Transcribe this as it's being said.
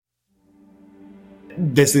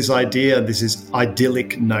there's this idea, there's this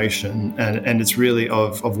idyllic notion, and it's really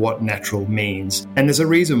of what natural means. And there's a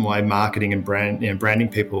reason why marketing and branding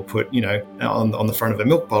people put, on the front of a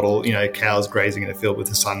milk bottle, cows grazing in a field with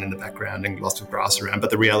the sun in the background and lots of grass around. But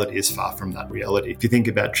the reality is far from that reality. If you think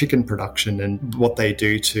about chicken production and what they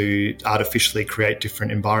do to artificially create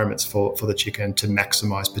different environments for the chicken to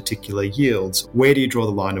maximize particular yields, where do you draw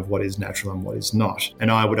the line of what is natural and what is not? And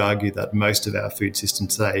I would argue that most of our food system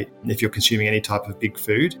today, if you're consuming any type of big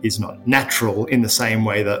food, is not natural in the same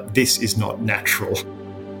way that this is not natural.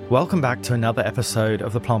 Welcome back to another episode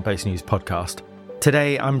of the Plant-Based News Podcast.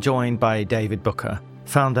 Today, I'm joined by David Bucca,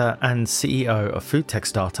 founder and CEO of food tech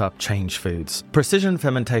startup Change Foods, precision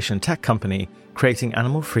fermentation tech company creating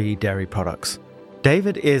animal-free dairy products.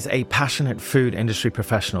 David is a passionate food industry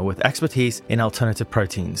professional with expertise in alternative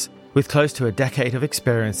proteins. With close to a decade of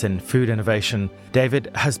experience in food innovation, David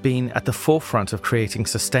has been at the forefront of creating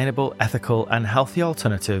sustainable, ethical, and healthy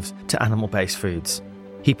alternatives to animal-based foods.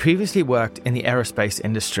 He previously worked in the aerospace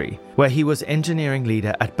industry, where he was engineering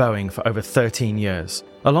leader at Boeing for over 13 years,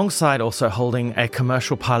 alongside also holding a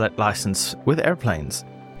commercial pilot license with airplanes.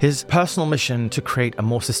 His personal mission to create a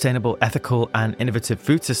more sustainable, ethical, and innovative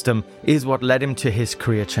food system is what led him to his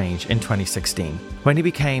career change in 2016, when he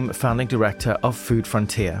became founding director of Food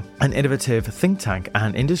Frontier, an innovative think tank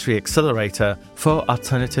and industry accelerator for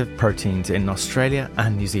alternative proteins in Australia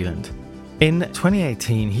and New Zealand. In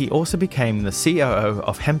 2018, he also became the COO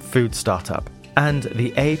of hemp food startup and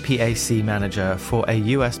the APAC manager for a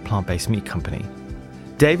US plant-based meat company.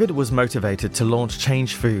 David was motivated to launch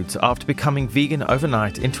Change Foods after becoming vegan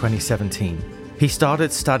overnight in 2017. He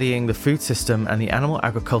started studying the food system and the animal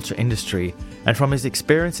agriculture industry, and from his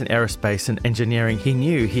experience in aerospace and engineering, he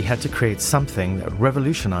knew he had to create something that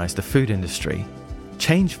revolutionized the food industry.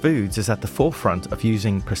 Change Foods is at the forefront of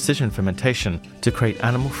using precision fermentation to create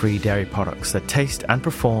animal-free dairy products that taste and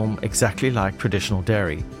perform exactly like traditional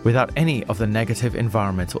dairy, without any of the negative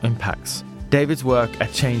environmental impacts. David's work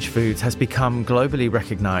at Change Foods has become globally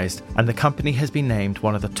recognized, and the company has been named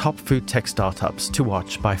one of the top food tech startups to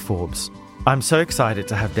watch by Forbes. I'm so excited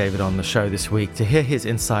to have David on the show this week to hear his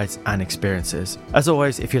insights and experiences. As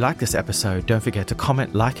always, if you like this episode, don't forget to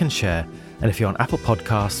comment, like, and share. And if you're on Apple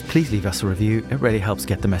Podcasts, please leave us a review. It really helps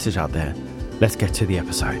get the message out there. Let's get to the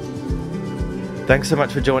episode. Thanks so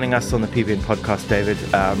much for joining us on the PBN podcast, David.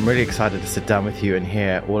 I'm really excited to sit down with you and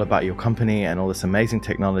hear all about your company and all this amazing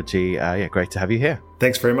technology. Great to have you here.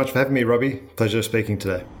 Thanks very much for having me, Robbie. Pleasure speaking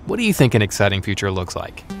today. What do you think an exciting future looks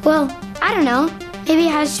like? Well, I don't know. Maybe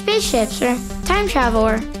it has spaceships or time travel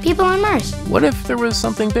or people on Mars. What if there was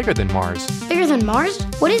something bigger than Mars? Bigger than Mars?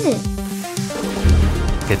 What is it?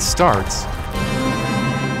 It starts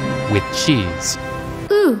with cheese.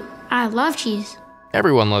 Ooh, I love cheese.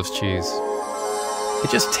 Everyone loves cheese. It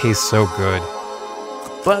just tastes so good.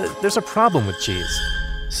 But there's a problem with cheese.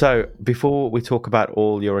 So before we talk about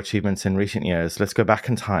all your achievements in recent years, let's go back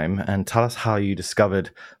in time and tell us how you discovered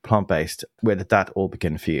plant-based. Where did that all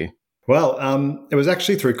begin for you? Well, it was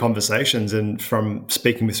actually through conversations and from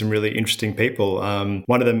speaking with some really interesting people.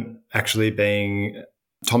 One of them actually being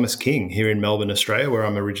Thomas King here in Melbourne, Australia, where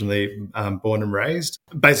I'm originally born and raised.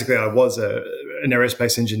 Basically, I was an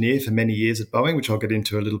aerospace engineer for many years at Boeing, which I'll get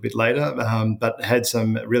into a little bit later, but had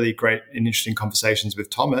some really great and interesting conversations with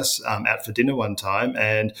Thomas out for dinner one time.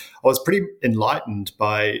 And I was pretty enlightened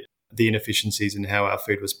by the inefficiencies in how our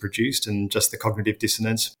food was produced and just the cognitive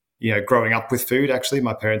dissonance. Growing up with food, actually,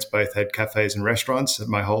 my parents both had cafes and restaurants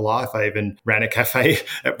my whole life. I even ran a cafe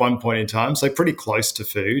at one point in time. So pretty close to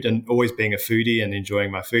food and always being a foodie and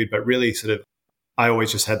enjoying my food, but really I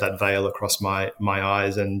always just had that veil across my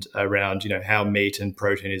eyes and around, how meat and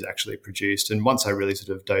protein is actually produced. And once I really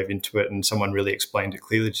sort of dove into it and someone really explained it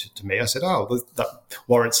clearly to me, I said, that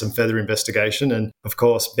warrants some further investigation. And of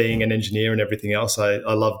course, being an engineer and everything else, I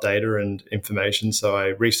love data and information. So I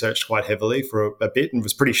researched quite heavily for a bit and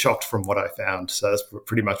was pretty shocked from what I found. So that's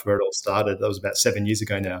pretty much where it all started. That was about 7 years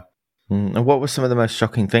ago now. And what were some of the most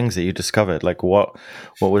shocking things that you discovered? Like what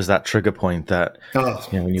was that trigger point that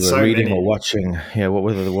when you were reading or watching? What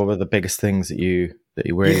were the biggest things that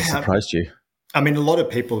really surprised you? I mean, a lot of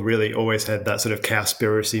people really always had that sort of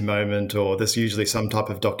cowspiracy moment, or there's usually some type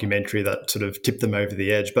of documentary that sort of tipped them over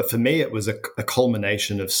the edge. But for me, it was a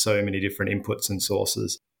culmination of so many different inputs and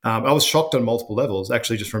sources. I was shocked on multiple levels,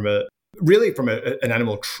 actually, just from an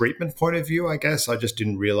animal treatment point of view, I guess. I just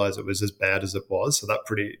didn't realize it was as bad as it was. So that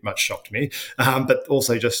pretty much shocked me. But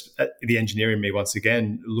also just the engineer in me, once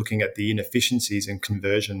again, looking at the inefficiencies and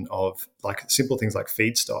conversion of like simple things like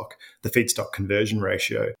feedstock, the feedstock conversion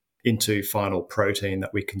ratio. into final protein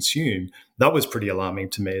that we consume. That was pretty alarming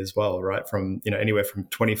to me as well, right? From, anywhere from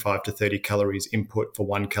 25 to 30 calories input for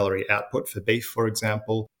 1 calorie output for beef, for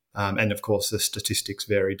example. And of course, the statistics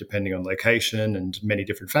vary depending on location and many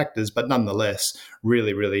different factors, but nonetheless,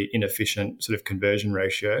 really, really inefficient sort of conversion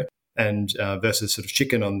ratio. And versus sort of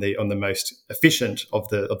chicken on the most efficient of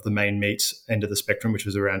the main meats end of the spectrum, which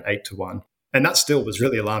was around 8-1. And that still was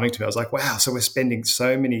really alarming to me. I was like, wow, so we're spending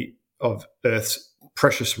so many of Earth's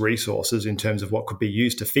precious resources in terms of what could be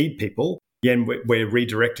used to feed people. Yeah, and we're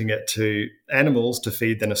redirecting it to animals to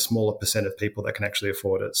feed then a smaller percent of people that can actually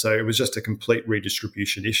afford it. So it was just a complete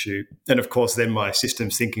redistribution issue. And of course, then my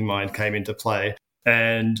systems thinking mind came into play.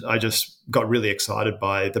 And I just got really excited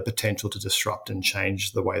by the potential to disrupt and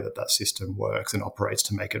change the way that system works and operates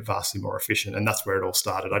to make it vastly more efficient. And that's where it all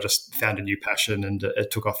started. I just found a new passion and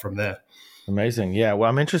it took off from there. Amazing. Yeah. Well,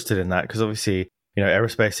 I'm interested in that because obviously,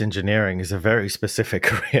 aerospace engineering is a very specific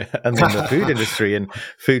career. And then the food industry and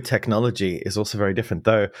food technology is also very different,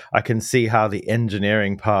 though I can see how the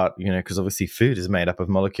engineering part, because obviously food is made up of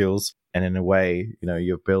molecules. And in a way,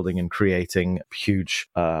 you're building and creating huge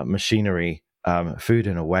machinery. Food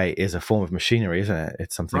in a way is a form of machinery, isn't it?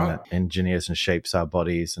 It's something that engineers and shapes our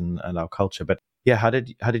bodies and our culture. But yeah, how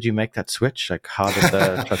did you make that switch? Like, how did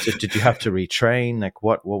the transition? Did you have to retrain? Like,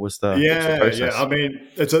 what was the process? Yeah. I mean,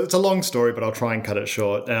 it's a long story, but I'll try and cut it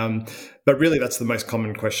short. But really, that's the most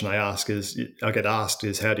common question I get asked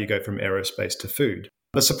is how do you go from aerospace to food?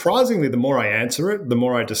 But surprisingly, the more I answer it, the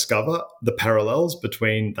more I discover the parallels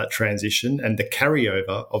between that transition and the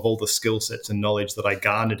carryover of all the skill sets and knowledge that I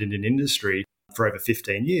garnered in an industry for over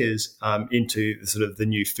 15 years into sort of the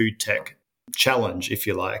new food tech challenge, if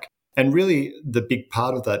you like. And really, the big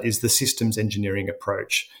part of that is the systems engineering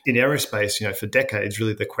approach. In aerospace, for decades,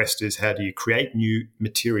 really the quest is how do you create new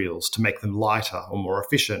materials to make them lighter or more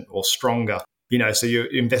efficient or stronger? So you're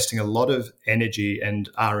investing a lot of energy and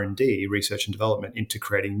R&D, research and development, into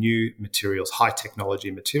creating new materials, high technology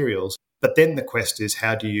materials. But then the quest is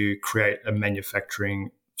how do you create a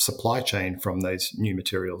manufacturing supply chain from those new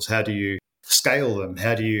materials? How do you scale them?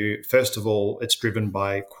 How do you, first of all, it's driven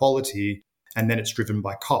by quality and then it's driven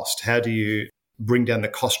by cost. How do you bring down the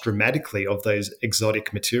cost dramatically of those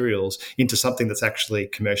exotic materials into something that's actually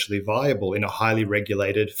commercially viable in a highly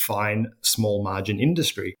regulated, fine, small margin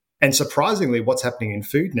industry? And surprisingly, what's happening in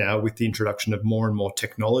food now with the introduction of more and more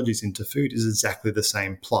technologies into food is exactly the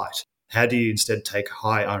same plight. How do you instead take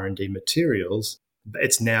high R&D materials?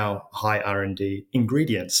 It's now high R&D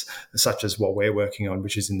ingredients, such as what we're working on,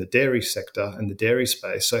 which is in the dairy sector and the dairy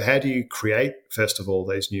space. So how do you create, first of all,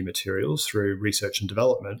 those new materials through research and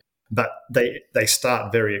development? But they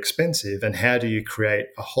start very expensive. And how do you create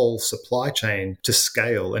a whole supply chain to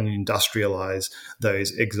scale and industrialize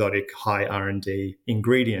those exotic high R&D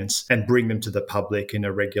ingredients and bring them to the public in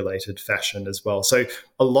a regulated fashion as well? So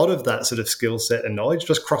a lot of that sort of skill set and knowledge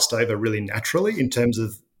just crossed over really naturally in terms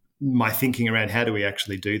of my thinking around how do we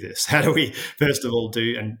actually do this? How do we, first of all,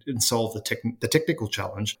 do and solve the technical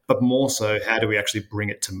challenge, but more so, how do we actually bring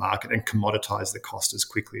it to market and commoditize the cost as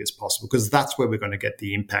quickly as possible? Because that's where we're going to get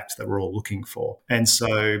the impact that we're all looking for. And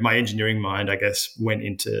so my engineering mind, I guess, went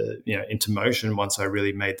into motion once I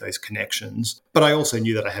really made those connections. But I also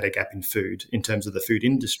knew that I had a gap in food in terms of the food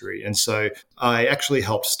industry. And so I actually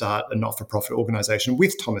helped start a not-for-profit organization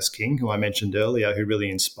with Thomas King, who I mentioned earlier, who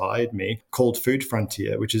really inspired me, called Food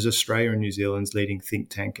Frontier, which is Australia and New Zealand's leading think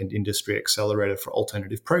tank and industry accelerator for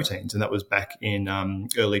alternative proteins. And that was back in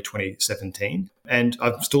early 2017. And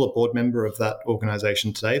I'm still a board member of that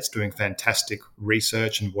organization today. It's doing fantastic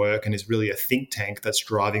research and work and is really a think tank that's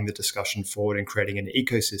driving the discussion forward and creating an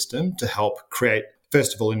ecosystem to help create,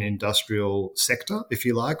 first of all, an industrial sector, if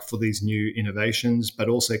you like, for these new innovations, but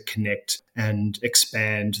also connect and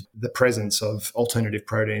expand the presence of alternative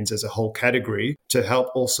proteins as a whole category to help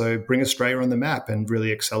also bring Australia on the map and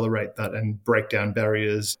really accelerate that and break down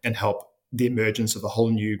barriers and help the emergence of a whole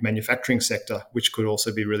new manufacturing sector, which could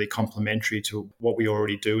also be really complementary to what we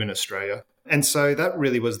already do in Australia. And so that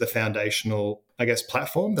really was the foundational, I guess,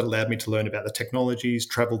 platform that allowed me to learn about the technologies,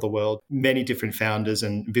 travel the world, many different founders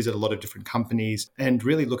and visit a lot of different companies and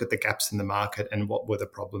really look at the gaps in the market and what were the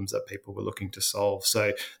problems that people were looking to solve.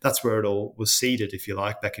 So that's where it all was seeded, if you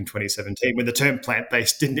like, back in 2017 when the term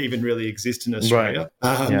plant-based didn't even really exist in Australia.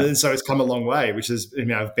 Right. And so it's come a long way, which is,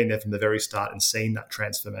 I've been there from the very start and seen that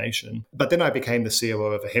transformation. But then I became the COO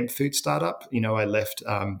of a hemp food startup. I left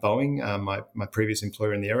Boeing, my previous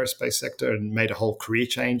employer in the aerospace sector, and made a whole career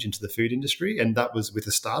change into the food industry. And And that was with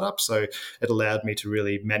a startup. So it allowed me to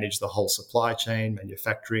really manage the whole supply chain,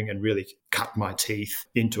 manufacturing, and really cut my teeth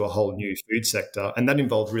into a whole new food sector. And that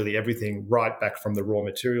involved really everything right back from the raw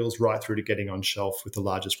materials right through to getting on shelf with the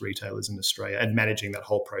largest retailers in Australia and managing that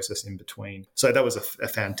whole process in between. So that was a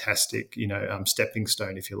fantastic, stepping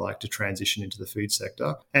stone, if you like, to transition into the food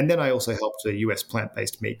sector. And then I also helped a US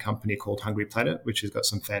plant-based meat company called Hungry Planet, which has got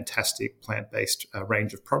some fantastic plant-based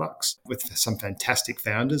range of products with some fantastic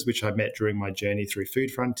founders, which I met during my journey through Food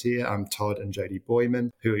Frontier. Todd and Jody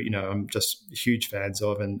Boyman, who, I'm just huge fans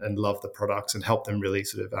of and love the products, and help them really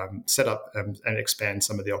sort of set up and expand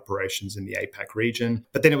some of the operations in the APAC region.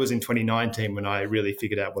 But then it was in 2019 when I really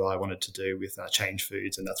figured out what I wanted to do with Change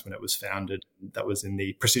Foods, and that's when it was founded. That was in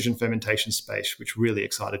the precision fermentation space, which really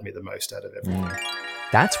excited me the most out of everything.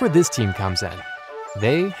 That's where this team comes in.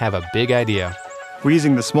 They have a big idea. We're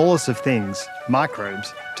using the smallest of things,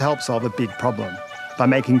 microbes, to help solve a big problem by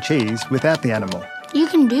making cheese without the animal. You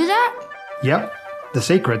can do that? Yep. The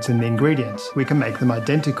secret's in the ingredients. We can make them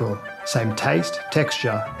identical. Same taste,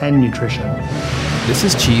 texture, and nutrition. This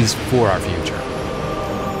is cheese for our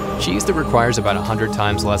future. Cheese that requires about 100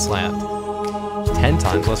 times less land, 10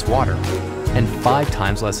 times less water, and 5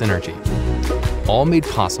 times less energy. All made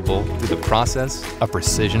possible through the process of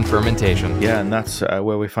precision fermentation. Yeah, and that's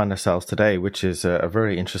where we find ourselves today, which is a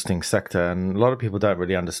very interesting sector. And a lot of people don't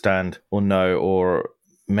really understand or know, or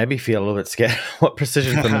maybe feel a little bit scared what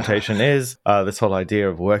precision fermentation is. This whole idea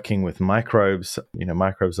of working with microbes.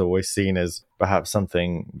 Microbes are always seen as perhaps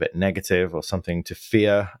something a bit negative or something to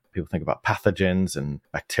fear. People think about pathogens and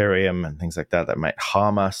bacterium and things like that might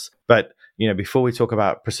harm us. But before we talk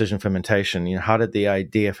about precision fermentation, how did the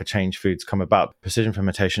idea for Change Foods come about? Precision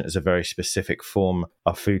fermentation is a very specific form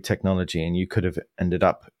of food technology, and you could have ended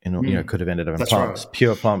up in plants, right.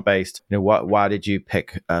 Pure plant-based. Why did you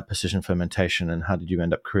pick precision fermentation, and how did you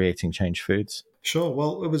end up creating Change Foods? Sure.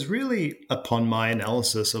 Well, it was really upon my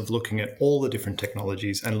analysis of looking at all the different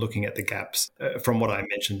technologies and looking at the gaps from what I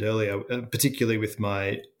mentioned earlier, particularly with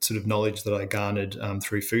my sort of knowledge that I garnered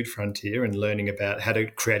through Food Frontier and learning about how to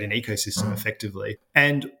create an ecosystem effectively.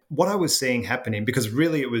 And what I was seeing happening, because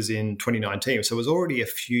really it was in 2019, so it was already a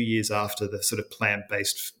few years after the sort of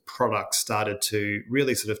plant-based products started to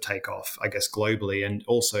really sort of take off, I guess, globally and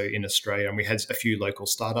also in Australia. And we had a few local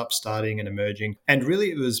startups starting and emerging. And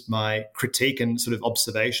really it was my critique and sort of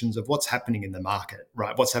observations of what's happening in the market,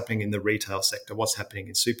 right? What's happening in the retail sector? What's happening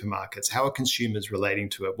in supermarkets? How are consumers relating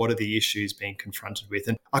to it? What are the issues being confronted with?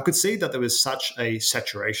 And I could see that there was such a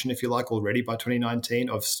saturation, if you like, already by 2019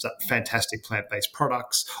 of fantastic plant-based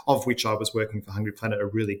products, of which I was working for Hungry Planet, a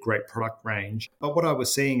really great product range. But what I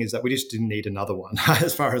was seeing is that we just didn't need another one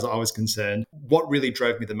as far as I was concerned. What really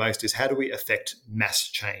drove me the most is how do we affect mass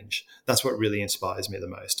change? That's what really inspires me the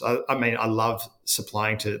most. I love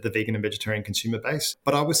supplying to the vegan and vegetarian consumer base,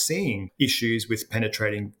 but I was seeing issues with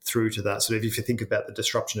penetrating through to that. So if you think about the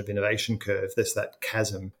disruption of innovation curve, there's that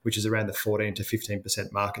chasm, which is around the 14 to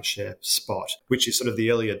 15% market share spot, which is sort of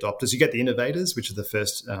the early adopters. You get the innovators, which are the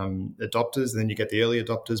first adopters, and then you get the early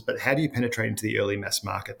adopters, but how do you penetrate into the early mass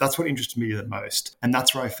market? That's what interested me the most. And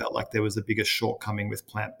that's where I felt like there was the biggest shortcoming with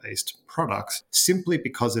plant-based products, simply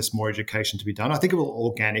because there's more education to be done. I think it will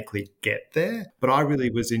organically get there, but I really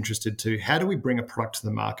was interested to how do we bring a product to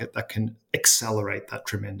the market that can accelerate that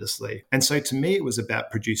tremendously. And so to me, it was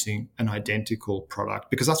about producing an identical product,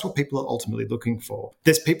 because that's what people are ultimately looking for.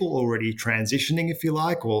 There's people already transitioning, if you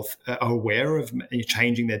like, or are aware of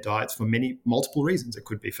changing their diets for multiple reasons. It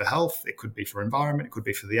could be for health, it could be for environment, it could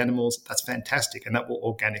be for the animals. That's fantastic. And that will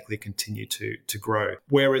organically continue to grow.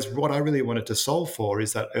 Whereas what I really wanted to solve for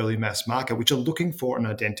is that early mass market, which are looking for an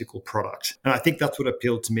identical product. And I think that's what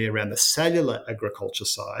appealed to me around the cellular agriculture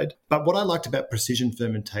side. But what I liked about precision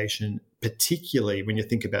fermentation, particularly when you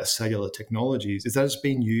think about cellular technologies, is that it's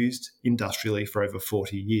been used industrially for over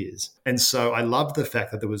 40 years. And so I love the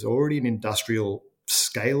fact that there was already an industrial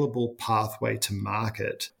scalable pathway to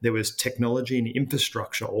market. There was technology and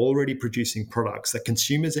infrastructure already producing products that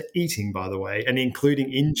consumers are eating, by the way, and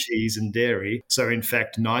including in cheese and dairy. So in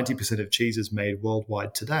fact, 90% of cheeses made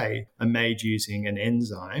worldwide today are made using an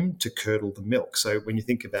enzyme to curdle the milk. So when you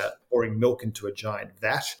think about pouring milk into a giant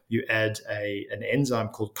vat, you add an enzyme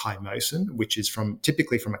called chymosin, which is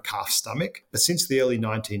typically from a calf's stomach. But since the early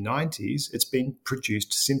 1990s, it's been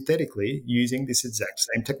produced synthetically using this exact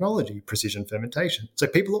same technology, precision fermentation. So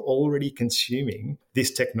people are already consuming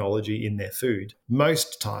this technology in their food,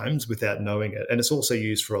 most times without knowing it. And it's also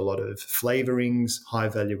used for a lot of flavorings,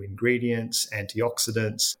 high-value ingredients,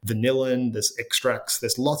 antioxidants, vanillin, there's extracts,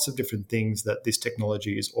 there's lots of different things that this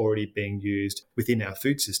technology is already being used within our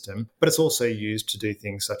food system. But it's also used to do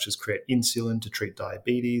things such as create insulin to treat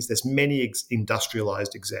diabetes. There's many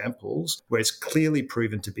industrialized examples where it's clearly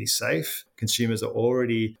proven to be safe. Consumers are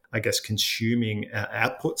already, I guess, consuming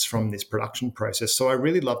outputs from this production process. So I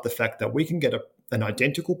really love the fact that we can get an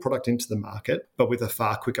identical product into the market, but with a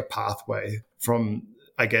far quicker pathway from,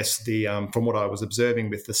 I guess, from what I was observing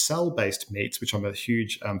with the cell-based meats, which I'm a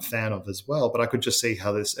huge fan of as well. But I could just see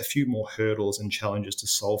how there's a few more hurdles and challenges to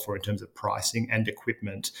solve for in terms of pricing and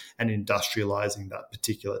equipment and industrializing that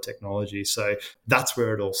particular technology. So that's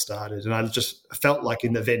where it all started. And I just felt like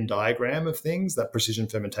in the Venn diagram of things, that precision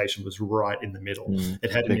fermentation was right in the middle.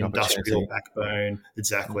 It had an industrial backbone,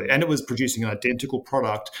 exactly. And it was producing an identical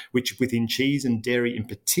product, which within cheese and dairy in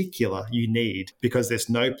particular, you need, because there's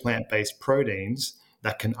no plant-based proteins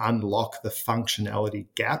that can unlock the functionality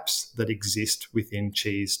gaps that exist within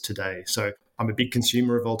cheese today. So I'm a big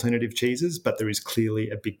consumer of alternative cheeses, but there is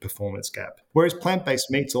clearly a big performance gap. Whereas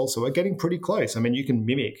plant-based meats also are getting pretty close. I mean, you can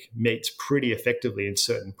mimic meats pretty effectively in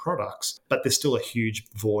certain products, but there's still a huge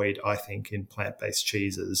void, I think, in plant-based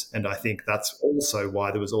cheeses. And I think that's also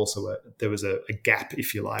why there was a gap,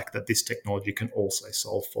 if you like, that this technology can also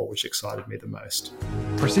solve for, which excited me the most.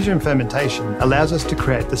 Precision fermentation allows us to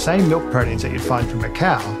create the same milk proteins that you'd find from a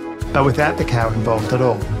cow, but without the cow involved at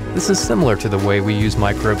all. This is similar to the way we use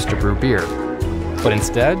microbes to brew beer. But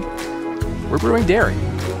instead, we're brewing dairy.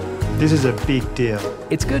 This is a big deal.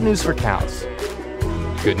 It's good news for cows,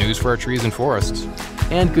 good news for our trees and forests,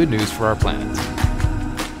 and good news for our planet.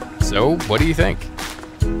 So, what do you think?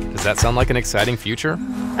 Does that sound like an exciting future?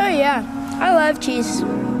 Oh yeah, I love cheese.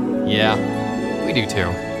 Yeah, we do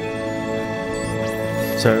too.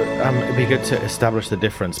 So it'd be good to establish the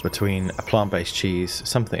difference between a plant-based cheese,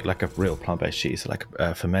 something like a real plant-based cheese, like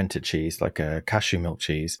a fermented cheese, like a cashew milk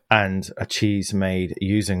cheese, and a cheese made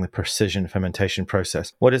using the precision fermentation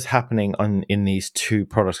process. What is happening in these two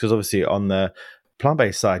products? Because obviously on the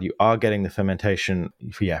plant-based side, you are getting the fermentation,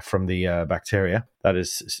 from the bacteria. That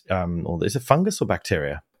is, or is it fungus or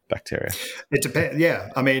bacteria? Bacteria. It depends. Yeah,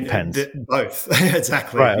 I mean, both.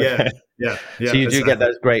 Exactly. Right, yeah. okay. Yeah. So you do get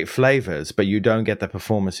those great flavors, but you don't get the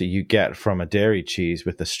performance that you get from a dairy cheese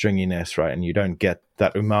with the stringiness, right? And you don't get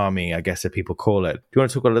that umami, I guess, that people call it. Do you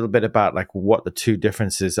want to talk a little bit about like what the two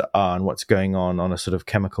differences are and what's going on a sort of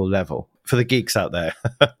chemical level for the geeks out there?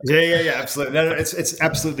 Yeah, absolutely. No, it's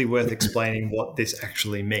absolutely worth explaining what this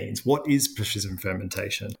actually means. What is precision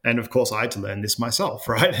fermentation? And of course, I had to learn this myself,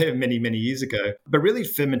 right? many years ago. But really,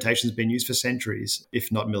 fermentation has been used for centuries,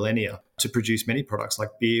 if not millennia, to produce many products like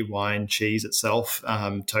beer, wine, cheese itself,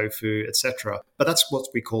 tofu, etc. But that's what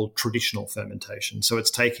we call traditional fermentation. So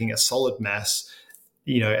it's taking a solid mass,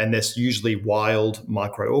 and there's usually wild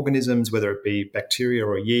microorganisms, whether it be bacteria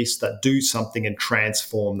or yeast, that do something and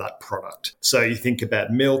transform that product. So you think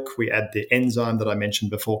about milk, we add the enzyme that I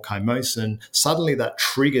mentioned before, chymosin. Suddenly that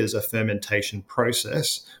triggers a fermentation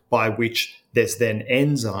process by which there's then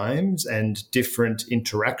enzymes and different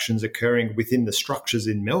interactions occurring within the structures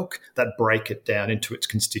in milk that break it down into its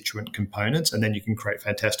constituent components. And then you can create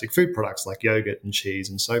fantastic food products like yogurt and cheese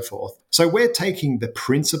and so forth. So we're taking the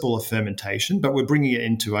principle of fermentation, but we're bringing it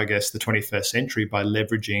into, I guess, the 21st century by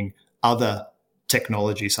leveraging other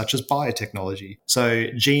technology such as biotechnology, so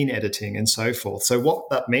gene editing and so forth. So what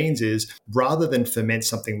that means is rather than ferment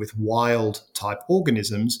something with wild type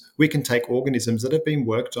organisms, we can take organisms that have been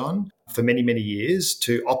worked on for many years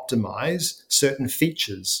to optimize certain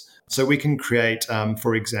features. So we can create,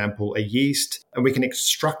 for example, a yeast, and we can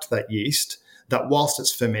extract that yeast that whilst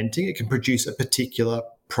it's fermenting, it can produce a particular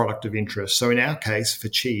product of interest. So in our case, for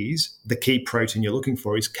cheese, the key protein you're looking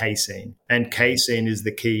for is casein. And casein is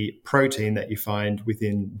the key protein that you find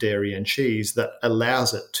within dairy and cheese that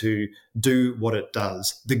allows it to do what it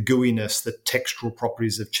does. The gooiness, the textural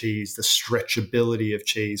properties of cheese, the stretchability of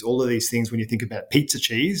cheese, all of these things when you think about pizza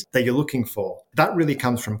cheese that you're looking for, that really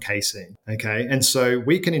comes from casein, okay? And so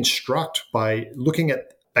we can instruct by looking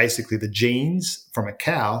at basically the genes from a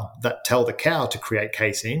cow that tell the cow to create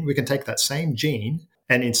casein. We can take that same gene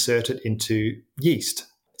and insert it into yeast.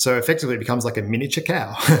 So effectively it becomes like a miniature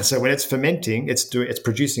cow. So when it's fermenting, it's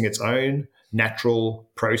producing its own natural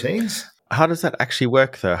proteins. How does that actually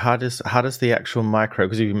work though? How does the actual microbe,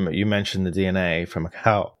 because you mentioned the DNA from a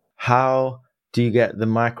cow, how do you get the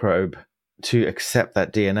microbe to accept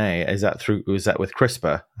that DNA? Is that with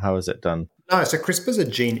CRISPR? How is it done? No, so CRISPR is a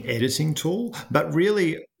gene editing tool, but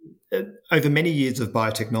really over many years of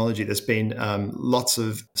biotechnology, there's been lots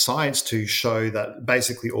of science to show that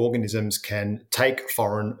basically organisms can take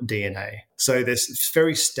foreign DNA. So there's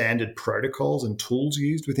very standard protocols and tools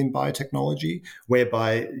used within biotechnology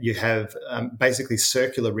whereby you have basically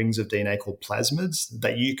circular rings of DNA called plasmids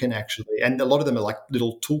that you can actually, and a lot of them are like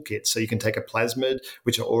little toolkits. So you can take a plasmid,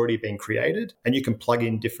 which are already being created, and you can plug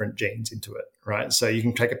in different genes into it, right? So you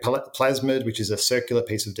can take a plasmid, which is a circular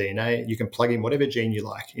piece of DNA, you can plug in whatever gene you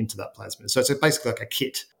like into that plasmid. So it's basically like a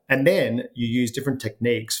kit. And then you use different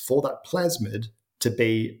techniques for that plasmid to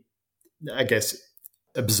be, I guess,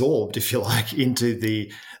 absorbed, if you like, into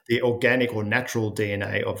the organic or natural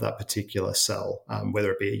DNA of that particular cell,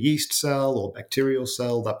 whether it be a yeast cell or bacterial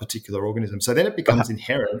cell, that particular organism. So then it becomes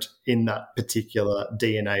inherent in that particular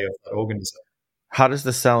DNA of that organism. How does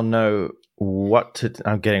the cell know what to...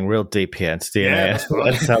 I'm getting real deep here into DNA. Yeah,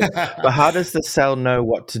 that's right. But how does the cell know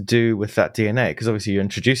what to do with that DNA? Because obviously you're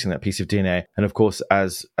introducing that piece of DNA. And of course,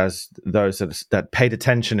 as those that paid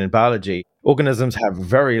attention in biology, organisms have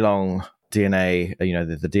very long DNA,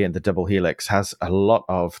 the double helix has a lot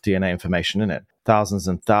of DNA information in it, thousands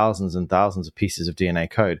and thousands and thousands of pieces of DNA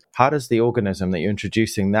code. How does the organism that you're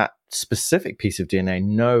introducing that specific piece of DNA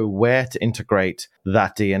know where to integrate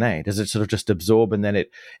that DNA? Does it sort of just absorb and then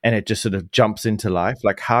it just sort of jumps into life?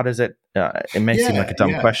 Like, how does it? It may seem like a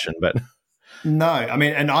dumb question, but... No, I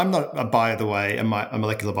mean, and I'm not, by the way, a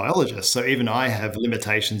molecular biologist. So even I have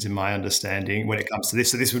limitations in my understanding when it comes to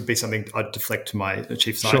this. So this would be something I'd deflect to my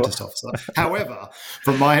chief scientist officer. However,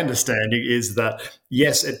 from my understanding is that,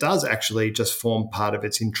 yes, it does actually just form part of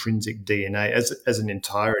its intrinsic DNA as an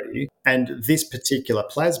entirety. And this particular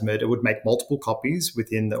plasmid, it would make multiple copies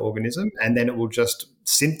within the organism, and then it will just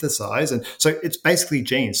synthesize. And so it's basically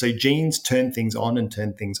genes. So genes turn things on and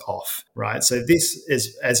turn things off, right? So this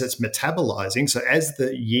is as it's metabolizing. So as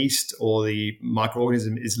the yeast or the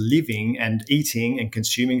microorganism is living and eating and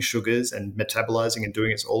consuming sugars and metabolizing and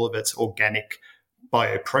doing all of its organic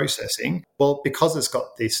bioprocessing, well, because it's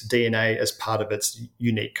got this DNA as part of its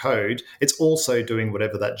unique code, it's also doing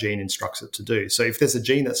whatever that gene instructs it to do. So if there's a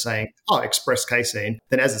gene that's saying, express casein,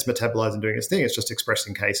 then as it's metabolizing and doing its thing, it's just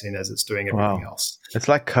expressing casein as it's doing everything else. It's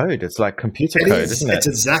like code. It's like computer code, isn't it? It's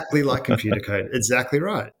exactly like computer code. Exactly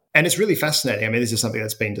right. And it's really fascinating. I mean, this is something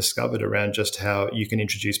that's been discovered around just how you can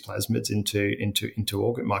introduce plasmids into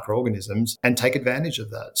microorganisms and take advantage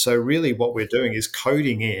of that. So really what we're doing is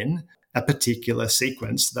coding in a particular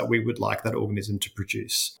sequence that we would like that organism to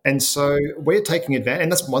produce. And so we're taking advantage,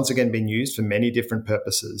 and that's once again been used for many different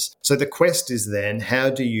purposes. So the quest is then, how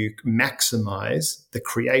do you maximize the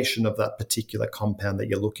creation of that particular compound that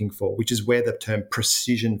you're looking for, which is where the term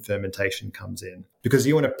precision fermentation comes in. Because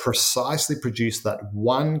you want to precisely produce that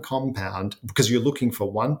one compound because you're looking for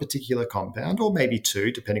one particular compound, or maybe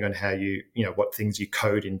two, depending on how what things you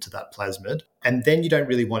code into that plasmid. And then you don't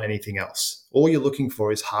really want anything else. All you're looking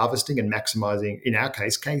for is harvesting and maximizing, in our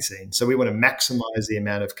case, casein. So we want to maximize the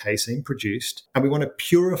amount of casein produced, and we want to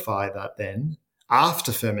purify that then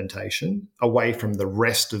after fermentation away from the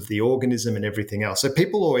rest of the organism and everything else. So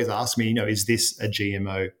people always ask me, is this a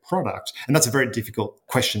GMO product? And that's a very difficult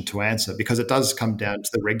question to answer because it does come down to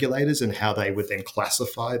the regulators and how they would then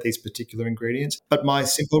classify these particular ingredients. But my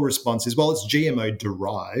simple response is, well, it's GMO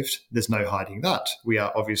derived. There's no hiding that. We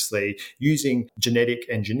are obviously using genetic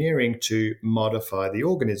engineering to modify the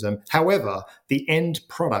organism. However, the end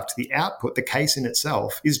product, the output, the casein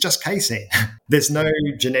itself is just casein. There's no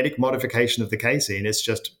genetic modification of the casein. It's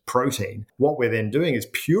just protein. What we're then doing is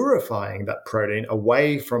purifying that protein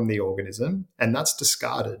away from the organism, and that's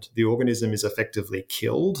discarded. The organism is effectively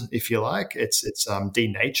killed, if you like. It's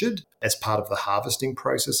denatured as part of the harvesting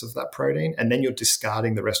process of that protein, and then you're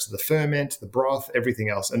discarding the rest of the ferment, the broth, everything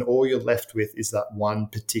else, and all you're left with is that one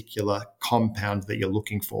particular compound that you're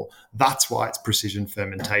looking for. That's why it's precision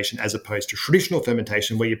fermentation as opposed to traditional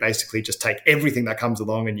fermentation, where you basically just take everything that comes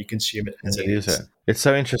along and you consume it as it is. It's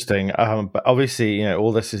so interesting. But obviously,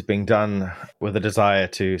 all this is being done with a desire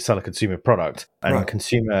to sell a consumer product, and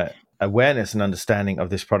consumer awareness and understanding of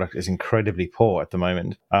this product is incredibly poor at the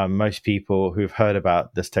moment. Most people who've heard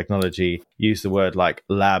about this technology use the word like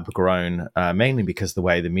lab grown, mainly because the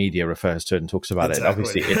way the media refers to it and talks about it.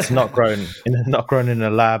 Obviously, it's not grown in a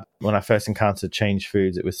lab. When I first encountered Change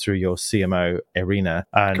Foods, it was through your CMO, Irina,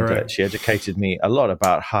 and she educated me a lot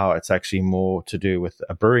about how it's actually more to do with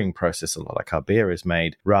a brewing process, a lot like how beer is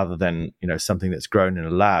made, rather than something that's grown in a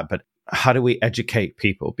lab. But how do we educate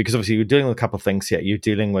people? Because obviously you're dealing with a couple of things here. You're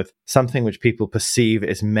dealing with something which people perceive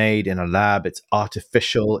is made in a lab. It's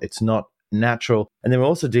artificial. It's not natural. And then we're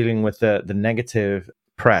also dealing with the negative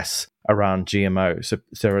press around GMO.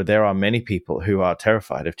 So there are many people who are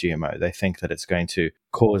terrified of GMO. They think that it's going to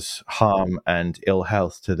cause harm and ill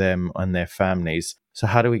health to them and their families. So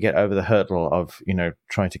how do we get over the hurdle of,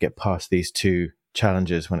 trying to get past these two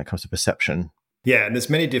challenges when it comes to perception? Yeah, and there's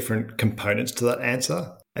many different components to that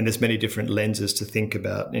answer, and there's many different lenses to think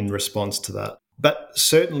about in response to that. But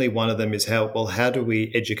certainly one of them is how do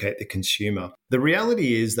we educate the consumer? The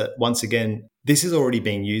reality is that, once again, this is already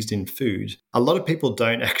being used in food. A lot of people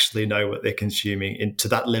don't actually know what they're consuming to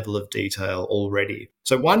that level of detail already.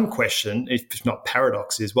 So one question, if not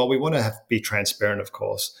paradox, is, well, we want to be transparent, of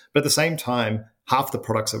course, but at the same time, half the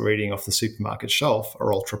products that we're eating off the supermarket shelf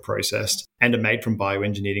are ultra-processed and are made from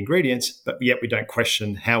bioengineered ingredients, but yet we don't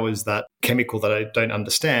question how is that chemical that I don't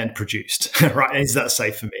understand produced, right? Is that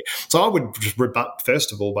safe for me? So I would just rebut,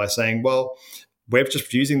 first of all, by saying, well, we're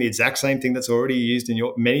just using the exact same thing that's already used in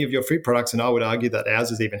many of your food products, and I would argue that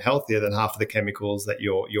ours is even healthier than half of the chemicals that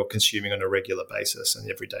you're consuming on a regular basis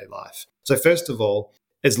in everyday life. So first of all,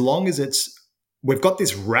 as long as we've got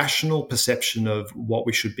this rational perception of what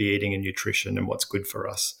we should be eating in nutrition and what's good for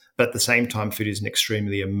us. But at the same time, food is an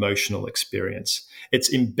extremely emotional experience.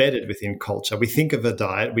 It's embedded within culture. We think of a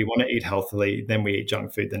diet, we want to eat healthily, then we eat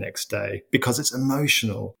junk food the next day because it's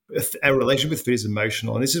emotional. Our relationship with food is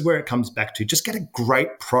emotional. And this is where it comes back to just get a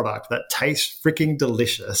great product that tastes freaking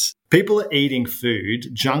delicious. People are eating food,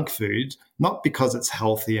 junk food, not because it's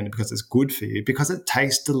healthy and because it's good for you, because it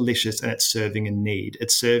tastes delicious and it's serving a need.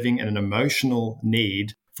 It's serving an emotional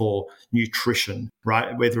need for nutrition,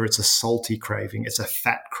 right? Whether it's a salty craving, it's a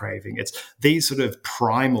fat craving, it's these sort of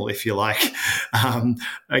primal, if you like,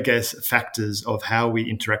 factors of how we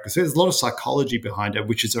interact with food. There's a lot of psychology behind it,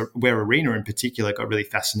 which is where Arena in particular got really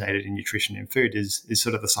fascinated in nutrition and food is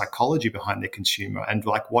sort of the psychology behind the consumer and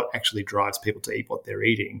like what actually drives people to eat what they're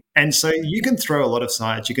eating. And so you can throw a lot of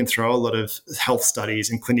science, you can throw a lot of health studies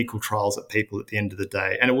and clinical trials at people at the end of the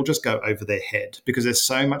day, and it will just go over their head because there's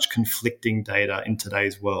so much conflicting data in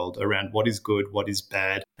today's world around what is good, what is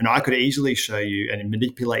bad. And I could easily show you and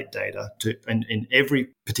manipulate data in every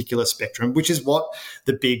particular spectrum, which is what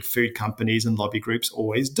the big food companies and lobby groups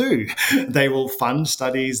always do. They will fund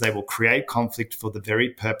studies, they will create conflict for the very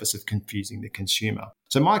purpose of confusing the consumer.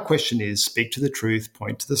 So my question is, speak to the truth,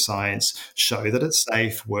 point to the science, show that it's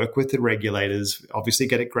safe, work with the regulators, obviously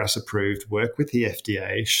get it GRAS approved, work with the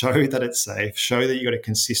FDA, show that it's safe, show that you've got a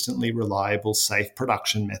consistently reliable, safe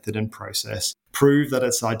production method and process, prove that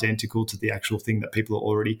it's identical to the actual thing that people are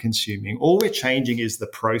already consuming. All we're changing is the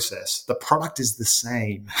process. The product is the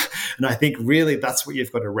same. And I think really that's what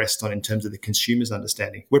you've got to rest on in terms of the consumer's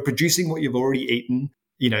understanding. We're producing what you've already eaten,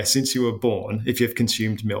 since you were born, if you've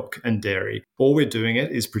consumed milk and dairy. All we're doing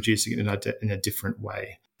is producing it in a different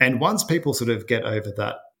way. And once people sort of get over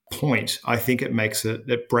that point, I think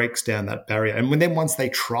it breaks down that barrier. And once they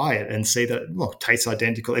try it and see that, look, tastes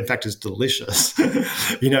identical, in fact, it's delicious,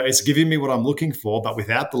 it's giving me what I'm looking for, but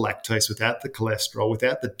without the lactose, without the cholesterol,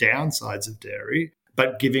 without the downsides of dairy,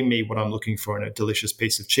 but giving me what I'm looking for in a delicious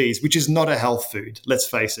piece of cheese, which is not a health food. Let's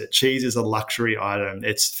face it, cheese is a luxury item.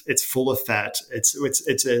 It's full of fat.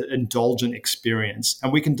 It's an indulgent experience,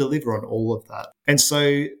 and we can deliver on all of that. And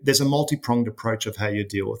so there's a multi-pronged approach of how you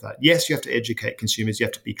deal with that. Yes, you have to educate consumers. You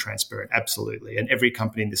have to be transparent, absolutely. And every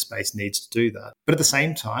company in this space needs to do that. But at the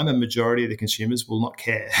same time, a majority of the consumers will not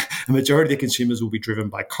care. A majority of the consumers will be driven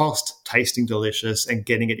by cost, tasting delicious, and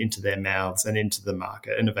getting it into their mouths and into the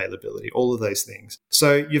market and availability, all of those things.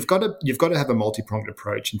 So you've got to have a multi-pronged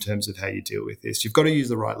approach in terms of how you deal with this. You've got to use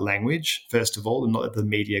the right language, first of all, and not let the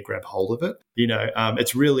media grab hold of it.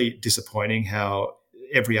 It's really disappointing how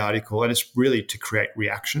every article, and it's really to create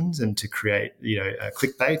reactions and to create,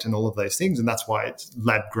 clickbait and all of those things. And that's why it's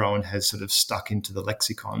lab grown has sort of stuck into the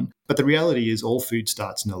lexicon. But the reality is all food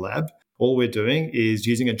starts in a lab. All we're doing is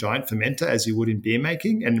using a giant fermenter as you would in beer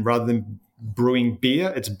making. And rather than brewing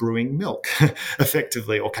beer, it's brewing milk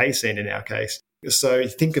effectively, or casein in our case. So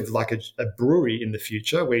think of like a brewery in the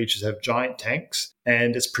future where you just have giant tanks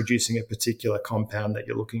and it's producing a particular compound that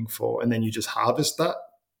you're looking for. And then you just harvest that.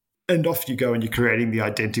 And off you go and you're creating the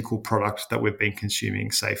identical product that we've been consuming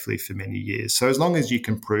safely for many years. So as long as you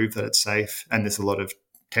can prove that it's safe, and there's a lot of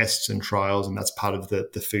tests and trials, and that's part of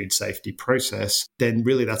the food safety process, then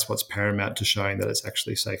really that's what's paramount to showing that it's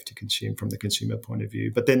actually safe to consume from the consumer point of view.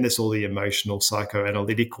 But then there's all the emotional,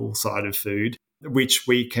 psychoanalytical side of food, which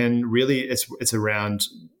we can really, it's around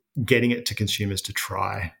getting it to consumers to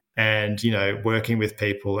try. And, working with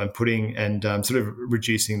people and putting and sort of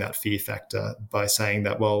reducing that fear factor by saying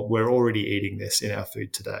that, well, we're already eating this in our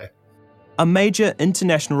food today. A major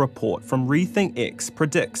international report from Rethink X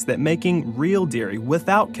predicts that making real dairy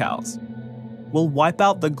without cows will wipe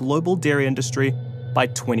out the global dairy industry by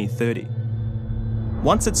 2030.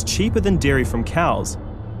 Once it's cheaper than dairy from cows,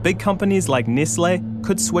 big companies like Nestle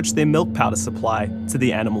could switch their milk powder supply to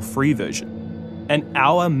the animal-free version. And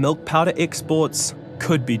our milk powder exports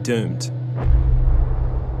could be doomed.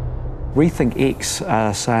 Rethink X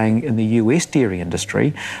are saying in the US dairy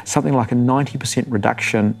industry something like a 90%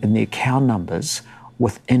 reduction in their cow numbers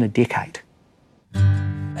within a decade.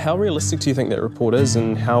 How realistic do you think that report is,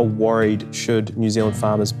 and how worried should New Zealand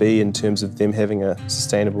farmers be in terms of them having a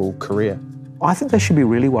sustainable career? I think they should be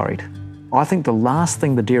really worried. I think the last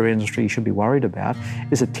thing the dairy industry should be worried about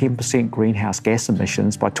is a 10% greenhouse gas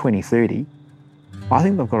emissions by 2030. I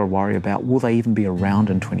think they've got to worry about, will they even be around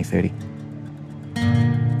in 2030?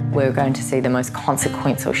 We're going to see the most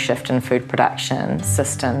consequential shift in food production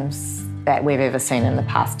systems that we've ever seen in the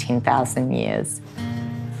past 10,000 years.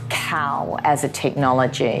 Cow as a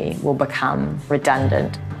technology will become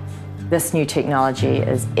redundant. This new technology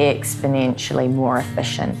is exponentially more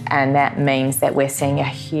efficient, and that means that we're seeing a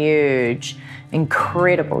huge,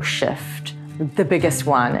 incredible shift, the biggest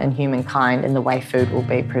one in humankind in the way food will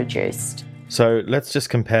be produced. So let's just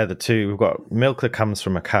compare the two. We've got milk that comes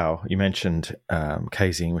from a cow. You mentioned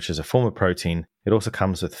casein, which is a form of protein. It also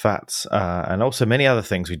comes with fats and also many other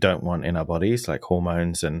things we don't want in our bodies, like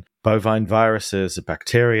hormones and bovine viruses, a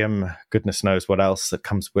bacterium, goodness knows what else that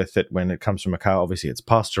comes with it when it comes from a cow. Obviously, it's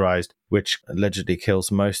pasteurized, which allegedly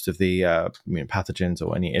kills most of the pathogens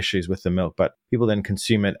or any issues with the milk. But people then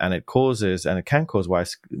consume it, and it can cause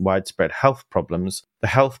widespread health problems. The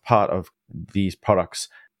health part of these products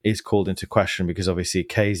is called into question because obviously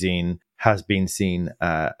casein has been seen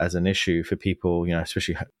as an issue for people,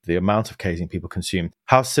 especially the amount of casein people consume.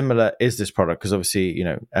 How similar is this product? Because obviously,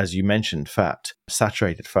 as you mentioned,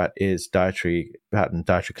 saturated fat is dietary fat, and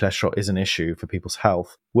dietary cholesterol is an issue for people's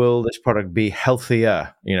health. Will this product be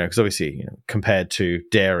healthier? Because obviously, compared to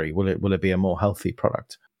dairy, will it be a more healthy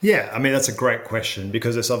product? Yeah, I mean, that's a great question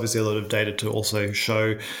because there's obviously a lot of data to also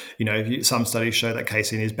show, some studies show that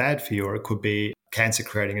casein is bad for you, or it could be cancer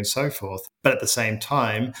creating and so forth. But at the same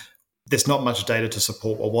time, there's not much data to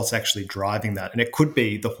support what's actually driving that. And it could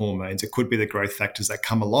be the hormones, it could be the growth factors that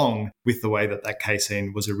come along with the way that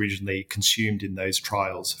casein was originally consumed in those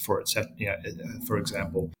trials, for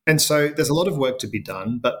example. And so there's a lot of work to be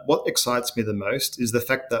done. But what excites me the most is the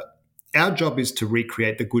fact that our job is to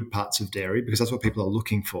recreate the good parts of dairy because that's what people are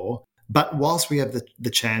looking for. But whilst we have the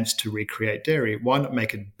chance to recreate dairy, why not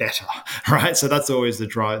make it better, right? So that's always the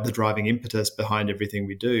driving impetus behind everything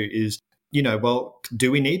we do is,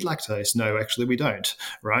 do we need lactose? No, actually we don't,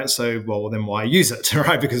 right? So, then why use it,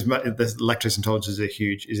 right? Because the lactose intolerance is a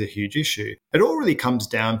huge issue. It all really comes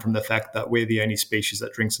down from the fact that we're the only species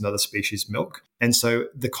that drinks another species' milk. And so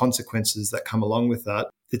the consequences that come along with that,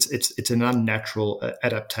 it's an unnatural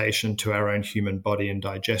adaptation to our own human body and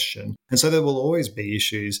digestion. And so there will always be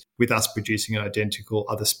issues with us producing an identical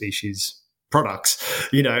other species products.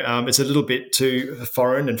 It's a little bit too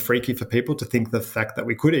foreign and freaky for people to think the fact that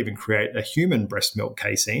we could even create a human breast milk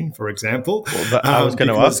casein, for example. Well, I was going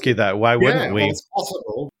to ask you that. Why wouldn't we? Well, it's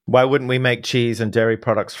possible. Why wouldn't we make cheese and dairy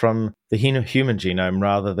products from the human genome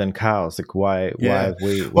rather than cows? Like why have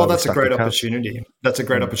we? Well, that's a great opportunity. That's a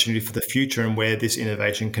great opportunity for the future and where this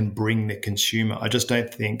innovation can bring the consumer. I just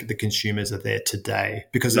don't think the consumers are there today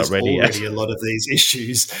because there's already a lot of these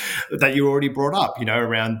issues that you already brought up,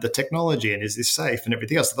 around the technology and is this safe and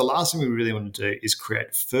everything else. So the last thing we really want to do is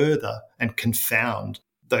create further and confound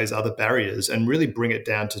those other barriers and really bring it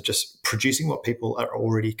down to just producing what people are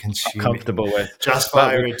already consuming, comfortable with, just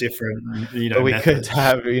via a different, But we method. could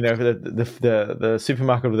have, the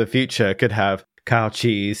supermarket of the future could have cow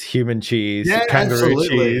cheese, human cheese, kangaroo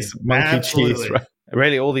cheese, monkey cheese, right?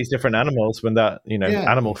 Really all these different animals when that,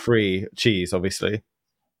 animal-free cheese, obviously.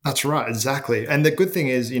 That's right, exactly. And the good thing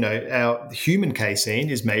is, our human casein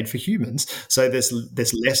is made for humans, so there's no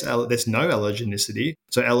allergenicity.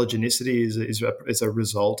 So allergenicity is a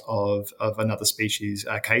result of another species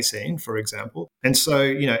casein, for example. And so,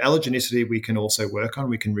 allergenicity we can also work on.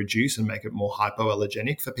 We can reduce and make it more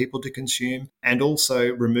hypoallergenic for people to consume, and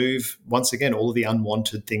also remove once again all of the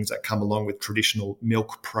unwanted things that come along with traditional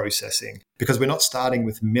milk processing, because we're not starting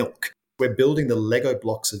with milk. We're building the Lego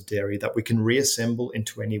blocks of dairy that we can reassemble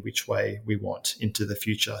into any which way we want into the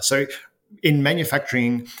future. So in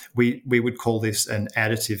manufacturing, we would call this an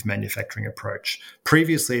additive manufacturing approach.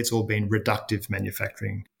 Previously, it's all been reductive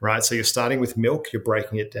manufacturing, right? So you're starting with milk, you're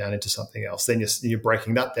breaking it down into something else. Then you're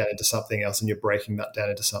breaking that down into something else, and you're breaking that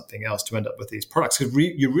down into something else to end up with these products. Because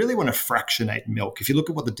you really want to fractionate milk. If you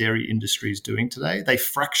look at what the dairy industry is doing today, they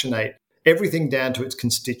fractionate everything down to its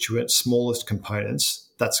constituent smallest components.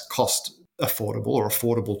 That's cost affordable or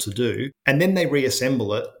affordable to do. And then they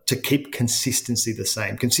reassemble it to keep consistency the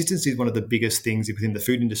same. Consistency is one of the biggest things within the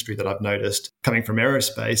food industry that I've noticed coming from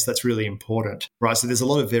aerospace. That's really important, right? So there's a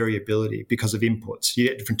lot of variability because of inputs. You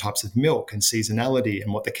get different types of milk and seasonality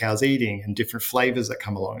and what the cow's eating and different flavors that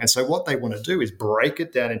come along. And so what they want to do is break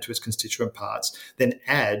it down into its constituent parts, then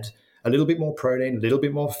add a little bit more protein, a little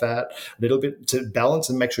bit more fat, a little bit to balance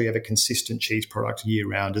and make sure you have a consistent cheese product year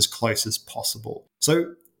round as close as possible.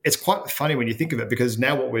 So it's quite funny when you think of it, because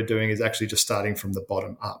now what we're doing is actually just starting from the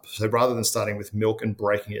bottom up. So rather than starting with milk and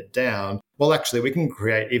breaking it down, well, actually, we can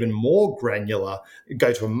create even more granular,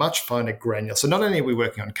 go to a much finer granular. So not only are we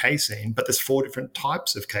working on casein, but there's 4 different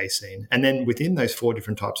types of casein. And then within those 4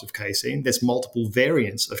 different types of casein, there's multiple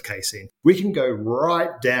variants of casein. We can go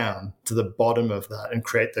right down to the bottom of that and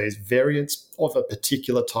create those variants of a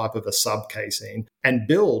particular type of a sub-casein and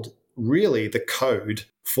build really the code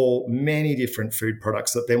for many different food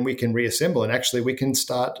products that then we can reassemble. And actually, we can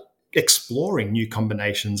start exploring new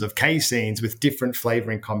combinations of caseins with different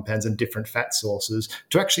flavoring compounds and different fat sources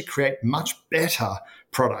to actually create much better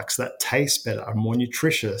products that taste better, are more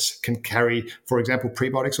nutritious, can carry, for example,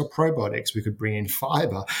 prebiotics or probiotics. We could bring in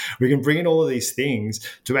fiber. We can bring in all of these things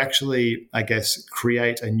to actually, I guess,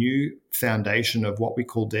 create a new foundation of what we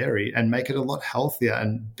call dairy and make it a lot healthier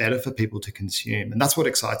and better for people to consume. And that's what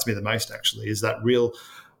excites me the most, actually, is that real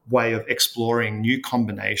way of exploring new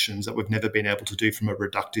combinations that we've never been able to do from a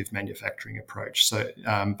reductive manufacturing approach. So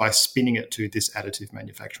by spinning it to this additive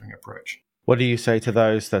manufacturing approach. What do you say to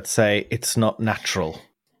those that say it's not natural?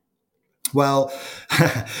 Well,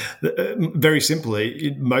 very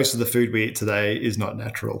simply, most of the food we eat today is not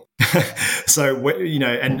natural. So,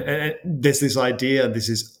 and there's this idea, this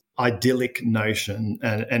is idyllic notion,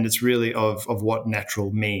 and it's really of what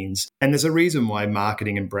natural means. And there's a reason why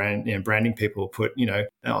marketing and branding people put,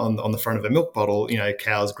 on the front of a milk bottle,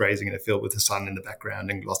 cows grazing in a field with the sun in the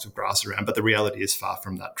background and lots of grass around. But the reality is far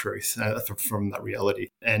from that truth, from that reality.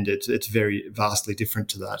 And it's very vastly different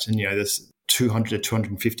to that. And, there's 200 to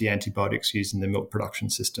 250 antibiotics used in the milk production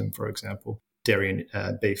system, for example. Dairy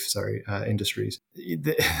and beef industries.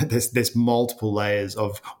 There's multiple layers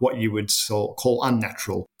of what you would call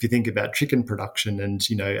unnatural. If you think about chicken production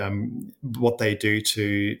and what they do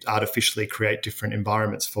to artificially create different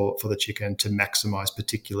environments for the chicken to maximize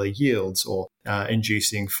particular yields or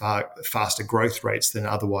inducing far faster growth rates than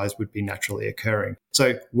otherwise would be naturally occurring.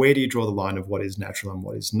 So where do you draw the line of what is natural and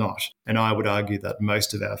what is not? And I would argue that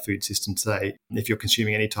most of our food system today, if you're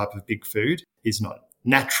consuming any type of big food, is not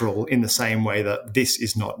natural in the same way that this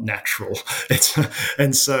is not natural.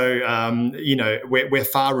 And so, we're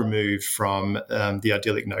far removed from the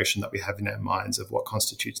idyllic notion that we have in our minds of what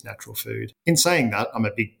constitutes natural food. In saying that, I'm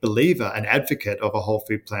a big believer and advocate of a whole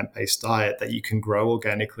food plant-based diet that you can grow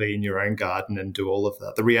organically in your own garden and do all of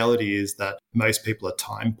that. The reality is that most people are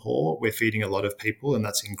time poor. We're feeding a lot of people, and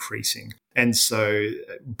that's increasing. And so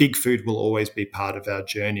big food will always be part of our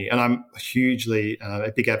journey. And I'm hugely a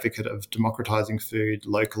big advocate of democratizing food,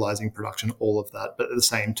 localizing production, all of that. But at the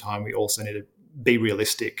same time, we also need to be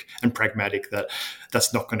realistic and pragmatic that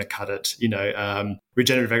that's not going to cut it.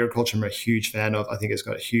 Regenerative agriculture I'm a huge fan of. I think it's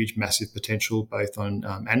got a huge, massive potential both on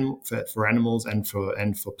for animals and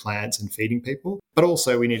for plants and feeding people. But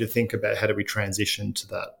also we need to think about how do we transition to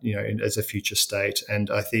that, as a future state. And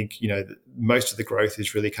I think, most of the growth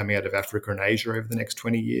is really coming out of Africa and Asia over the next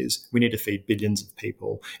 20 years. We need to feed billions of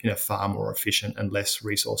people in a far more efficient and less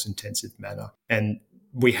resource intensive manner. And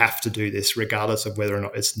we have to do this regardless of whether or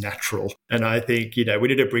not it's natural. And I think, we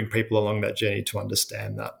need to bring people along that journey to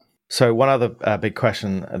understand that. So one other big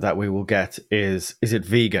question that we will get is it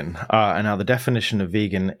vegan? And now the definition of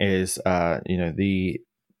vegan is,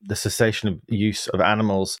 the cessation of use of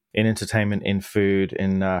animals in entertainment, in food,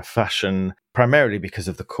 in fashion, primarily because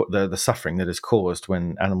of the suffering that is caused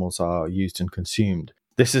when animals are used and consumed.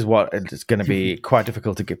 This is what it's going to be quite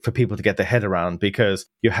difficult for people to get their head around, because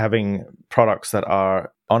you're having products that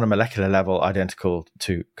are on a molecular level identical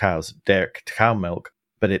to cow milk,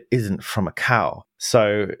 but it isn't from a cow.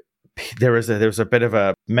 So there's a bit of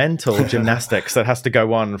a mental gymnastics that has to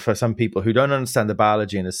go on for some people who don't understand the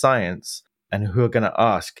biology and the science and who are going to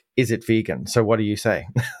ask, is it vegan? So what do you say?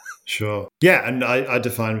 Sure. Yeah, and I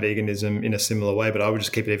define veganism in a similar way, but I would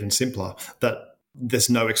just keep it even simpler, that there's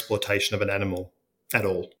no exploitation of an animal at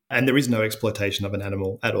all. And there is no exploitation of an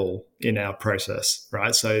animal at all in our process,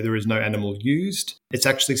 right? So there is no animal used. It's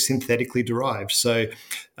actually synthetically derived. So,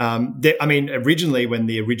 originally when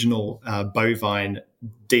the original bovine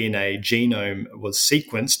DNA genome was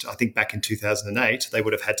sequenced, I think back in 2008, they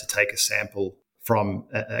would have had to take a sample from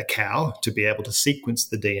a cow to be able to sequence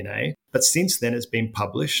the DNA. But since then, it's been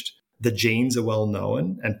published the genes are well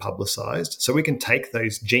known and publicized. So we can take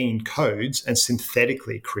those gene codes and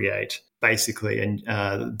synthetically create basically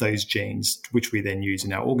those genes, which we then use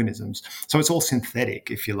in our organisms. So it's all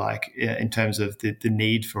synthetic, if you like, in terms of the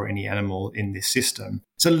need for any animal in this system.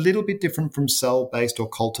 It's a little bit different from cell-based or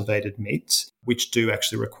cultivated meats, which do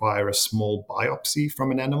actually require a small biopsy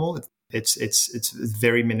from an animal. It's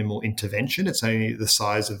very minimal intervention. It's only the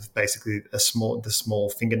size of basically the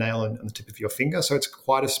small fingernail on the tip of your finger. So it's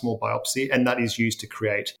quite a small biopsy, and that is used to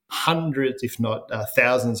create hundreds, if not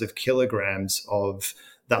thousands of kilograms of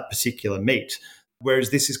that particular meat.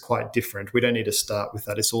 Whereas this is quite different. We don't need to start with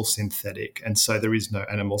that. It's all synthetic. And so there is no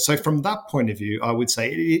animal. So from that point of view, I would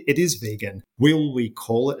say it is vegan. Will we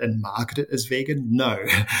call it and market it as vegan? No.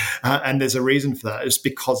 And there's a reason for that. It's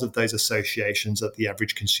because of those associations that the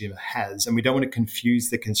average consumer has. And we don't want to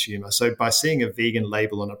confuse the consumer. So by seeing a vegan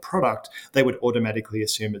label on a product, they would automatically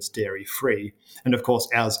assume it's dairy-free. And of course,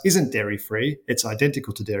 ours isn't dairy-free. It's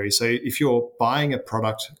identical to dairy. So if you're buying a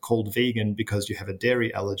product called vegan because you have a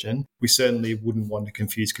dairy allergen, we certainly wouldn't want to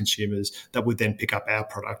confuse consumers that would then pick up our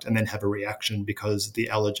product and then have a reaction because the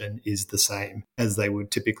allergen is the same as they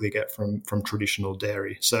would typically get from traditional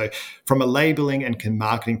dairy. So from a labeling and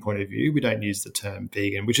marketing point of view, we don't use the term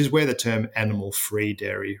vegan, which is where the term animal-free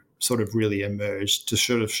dairy sort of really emerged to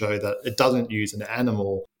sort of show that it doesn't use an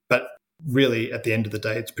animal, but really at the end of the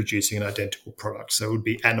day, it's producing an identical product. So it would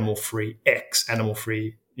be animal-free X,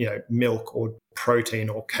 animal-free milk or protein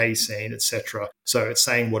or casein, etc. So it's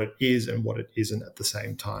saying what it is and what it isn't at the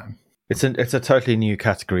same time. It's a totally new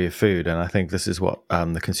category of food, and I think this is what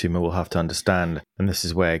the consumer will have to understand. And this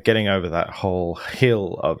is where getting over that whole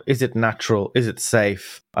hill of is it natural, is it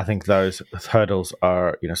safe? I think those hurdles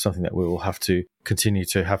are something that we will have to continue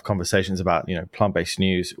to have conversations about. Plant-based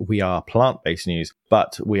news. We are plant-based news,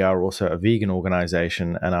 but we are also a vegan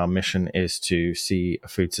organization, and our mission is to see a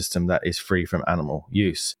food system that is free from animal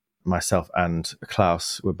use. Myself and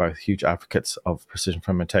Klaus were both huge advocates of precision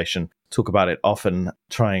fermentation, talk about it often,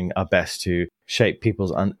 trying our best to shape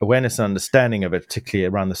people's awareness and understanding of it, particularly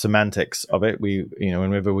around the semantics of it. We,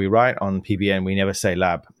 whenever we write on PBN, we never say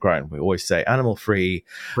lab grown. We always say animal-free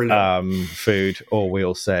food, or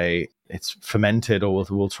we'll say it's fermented, or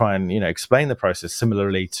we'll try and, explain the process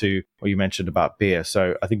similarly to what you mentioned about beer.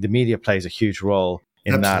 So I think the media plays a huge role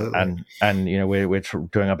in Absolutely. That, and we're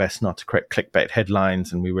doing our best not to create clickbait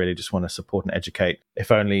headlines, and we really just want to support and educate.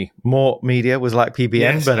 If only more media was like PBN,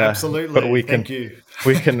 yes, but absolutely. But we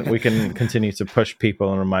can we can continue to push people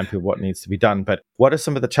and remind people what needs to be done. But what are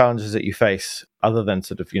some of the challenges that you face, other than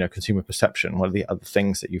sort of consumer perception? What are the other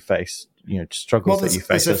things that you face, struggles that you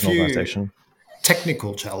face as an organization?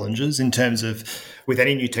 Technical challenges in terms of, with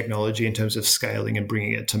any new technology, in terms of scaling and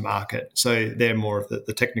bringing it to market. So they're more of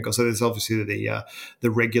the technical. So there's obviously the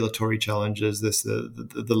regulatory challenges, there's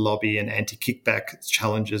the lobby and anti-kickback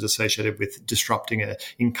challenges associated with disrupting an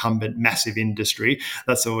incumbent massive industry.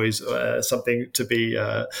 That's always something to be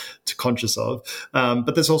conscious of.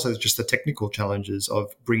 But there's also just the technical challenges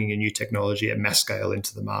of bringing a new technology at mass scale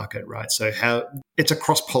into the market, right? So how it's a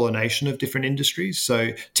cross-pollination of different industries. So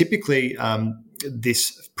typically,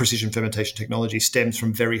 this precision fermentation technology stems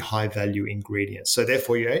from very high value ingredients. So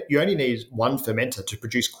therefore, you only need one fermenter to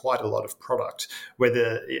produce quite a lot of product,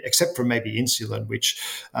 except for maybe insulin, which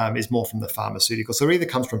is more from the pharmaceutical. So it either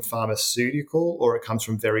comes from pharmaceutical or it comes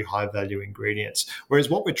from very high value ingredients. Whereas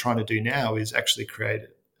what we're trying to do now is actually create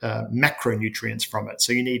macronutrients from it.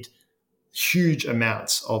 So you need huge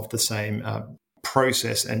amounts of the same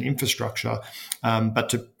process and infrastructure, but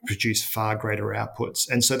to produce far greater outputs.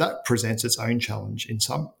 And so that presents its own challenge in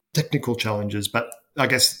some technical challenges. But I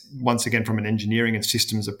guess, once again, from an engineering and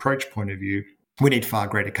systems approach point of view, we need far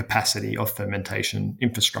greater capacity of fermentation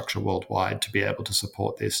infrastructure worldwide to be able to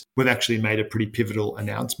support this. We've actually made a pretty pivotal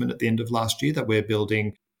announcement at the end of last year that we're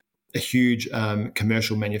building a huge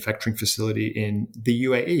commercial manufacturing facility in the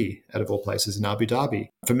UAE, out of all places, in Abu Dhabi,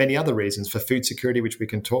 for many other reasons, for food security, which we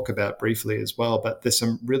can talk about briefly as well. But there's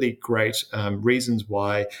some really great reasons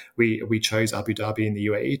why we chose Abu Dhabi in the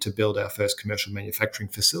UAE to build our first commercial manufacturing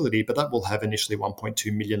facility. But that will have initially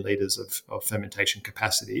 1.2 million litres of fermentation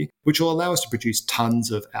capacity, which will allow us to produce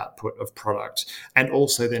tons of output of product, and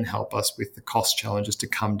also then help us with the cost challenges to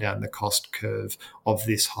come down the cost curve of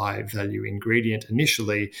this high value ingredient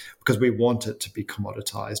initially, because we want it to be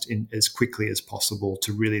commoditized in as quickly as possible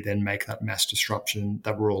to really then make that mass disruption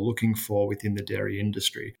that we're all looking for within the dairy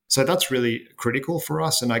industry. So that's really critical for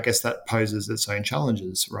us. And I guess that poses its own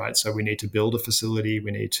challenges, right? So we need to build a facility,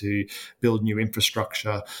 we need to build new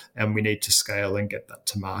infrastructure, and we need to scale and get that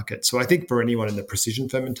to market. So I think for anyone in the precision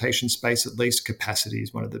fermentation space, at least, capacity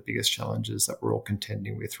is one of the biggest challenges that we're all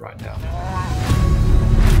contending with right now.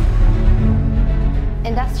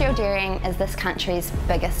 Industrial dairying is this country's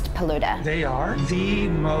biggest polluter. They are the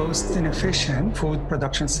most inefficient food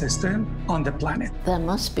production system on the planet. There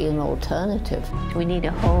must be an alternative. We need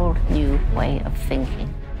a whole new way of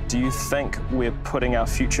thinking. Do you think we're putting our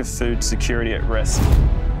future food security at risk?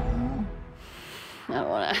 I don't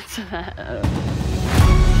want to answer that.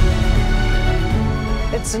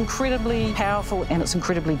 It's incredibly powerful and it's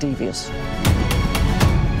incredibly devious.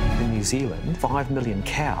 In New Zealand, 5 million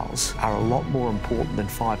cows are a lot more important than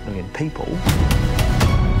 5 million people.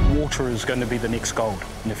 Water is going to be the next gold,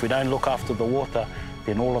 and if we don't look after the water,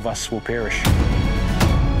 then all of us will perish.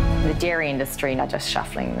 The dairy industry are just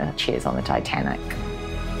shuffling the chairs on the Titanic.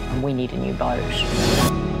 And we need a new boat.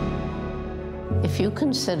 If you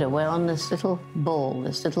consider we're on this little ball,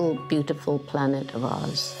 this little beautiful planet of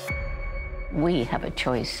ours, we have a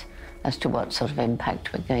choice as to what sort of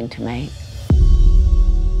impact we're going to make.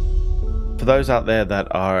 For those out there that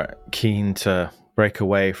are keen to break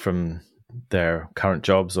away from their current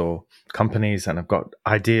jobs or companies and have got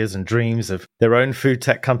ideas and dreams of their own food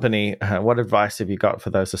tech company, what advice have you got for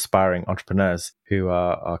those aspiring entrepreneurs who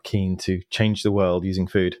are keen to change the world using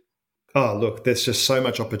food? Oh, look, there's just so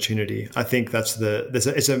much opportunity. I think that's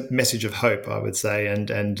it's a message of hope, I would say,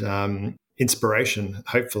 and inspiration,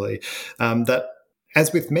 hopefully. That,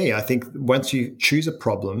 as with me, I think once you choose a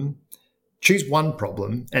problem, choose one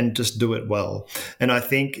problem and just do it well. And I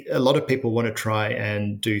think a lot of people want to try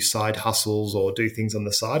and do side hustles or do things on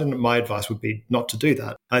the side. And my advice would be not to do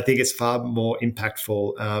that. I think it's far more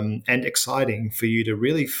impactful and exciting for you to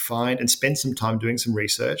really find and spend some time doing some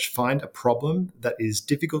research, find a problem that is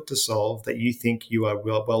difficult to solve, that you think you are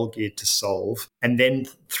well geared to solve, and then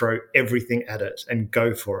throw everything at it and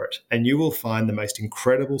go for it. And you will find the most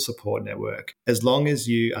incredible support network. As long as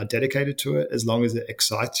you are dedicated to it, as long as it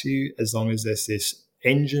excites you, as long as there's this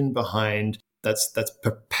engine behind that's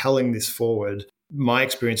propelling this forward, my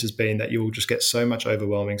experience has been that you will just get so much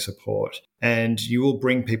overwhelming support and you will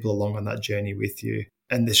bring people along on that journey with you.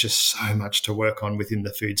 And there's just so much to work on within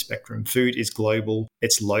the food spectrum. Food is global.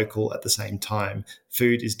 It's local at the same time.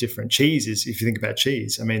 Food is different. Cheese is, if you think about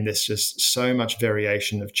cheese, I mean, there's just so much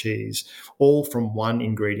variation of cheese, all from one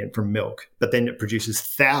ingredient, from milk, but then it produces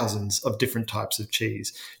thousands of different types of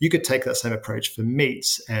cheese. You could take that same approach for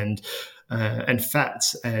meats and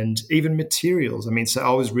fats and even materials. I mean, so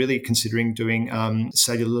I was really considering doing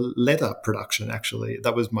cellular leather production, actually.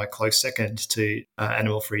 That was my close second to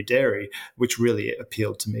animal-free dairy, which really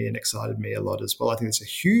appealed to me and excited me a lot as well. I think there's a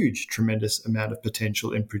huge, tremendous amount of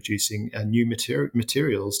potential in producing new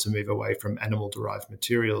materials to move away from animal-derived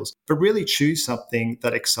materials. But really choose something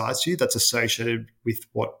that excites you, that's associated with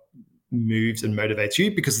what moves and motivates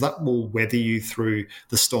you, because that will weather you through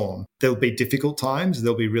the storm. There'll be difficult times,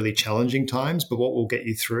 there'll be really challenging times, but what will get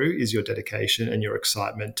you through is your dedication and your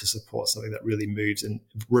excitement to support something that really moves and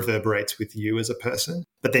reverberates with you as a person.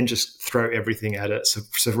 But then just throw everything at it. So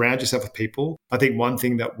surround yourself with people. I think one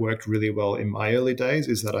thing that worked really well in my early days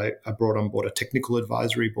is that I brought on board a technical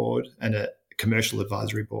advisory board and a commercial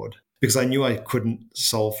advisory board, because I knew I couldn't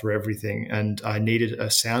solve for everything and I needed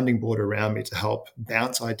a sounding board around me to help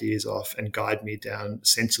bounce ideas off and guide me down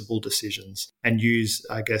sensible decisions and use,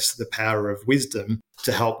 I guess, the power of wisdom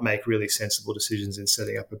to help make really sensible decisions in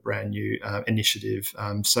setting up a brand new initiative.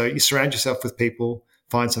 So you surround yourself with people,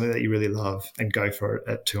 find something that you really love and go for it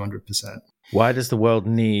at 200%. Why does the world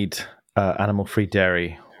need animal-free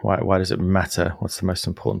dairy? Why does it matter? What's the most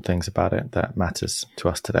important things about it that matters to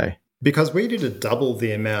us today? Because we need to double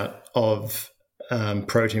the amount of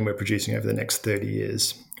protein we're producing over the next 30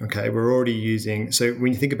 years. Okay, we're already using, so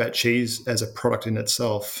when you think about cheese as a product in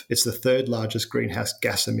itself, it's the third largest greenhouse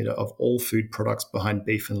gas emitter of all food products behind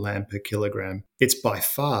beef and lamb per kilogram. It's by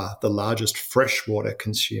far the largest freshwater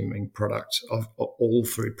consuming product of all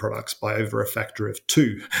food products by over a factor of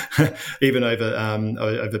 2, even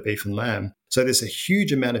over beef and lamb. So there's a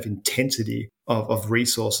huge amount of intensity of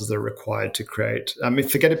resources that are required to create. I mean,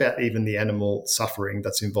 forget about even the animal suffering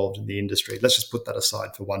that's involved in the industry. Let's just put that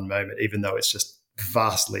aside for one moment, even though it's just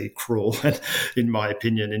vastly cruel, in my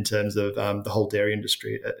opinion, in terms of the whole dairy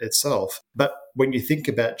industry itself. But when you think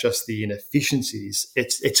about just the inefficiencies,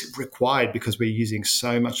 it's required because we're using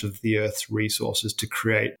so much of the Earth's resources to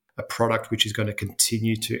create a product which is going to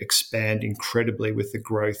continue to expand incredibly with the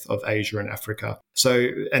growth of Asia and Africa. So,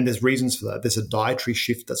 and there's reasons for that. There's a dietary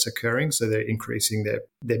shift that's occurring. So they're increasing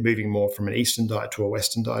they're moving more from an Eastern diet to a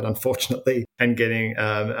Western diet, unfortunately, and getting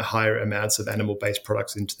higher amounts of animal-based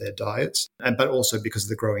products into their diets. But also because of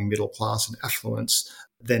the growing middle class and affluence,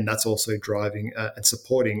 then that's also driving and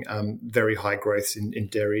supporting very high growth in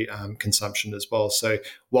dairy consumption as well. So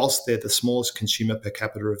whilst they're the smallest consumer per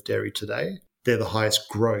capita of dairy today, they're the highest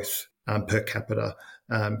growth per capita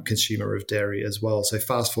consumer of dairy as well. So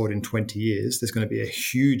fast forward in 20 years, there's going to be a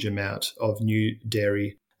huge amount of new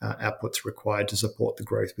dairy outputs required to support the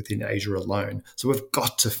growth within Asia alone. So we've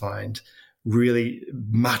got to find really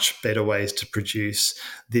much better ways to produce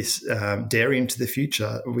this dairy into the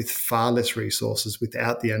future with far less resources,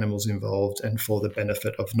 without the animals involved, and for the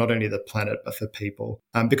benefit of not only the planet but for people.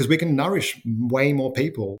 Because we can nourish way more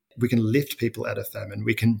people. We can lift people out of famine.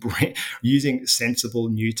 We can bring using sensible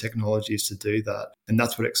new technologies to do that. And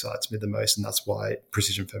that's what excites me the most. And that's why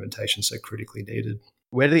precision fermentation is so critically needed.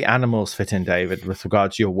 Where do the animals fit in, David, with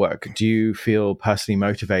regards to your work? Do you feel personally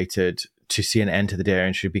motivated to see an end to the dairy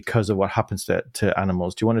industry because of what happens to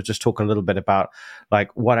animals? Do you want to just talk a little bit about like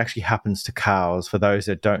what actually happens to cows for those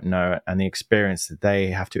that don't know, and the experience that they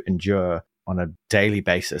have to endure on a daily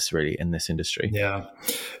basis really in this industry? Yeah,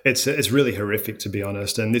 it's really horrific, to be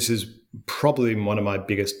honest. And this is probably one of my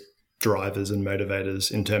biggest drivers and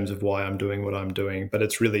motivators in terms of why I'm doing what I'm doing. But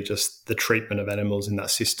it's really just the treatment of animals in that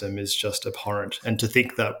system is just abhorrent. And to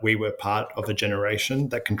think that we were part of a generation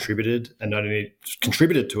that contributed, and not only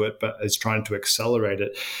contributed to it, but is trying to accelerate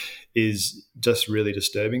it, is just really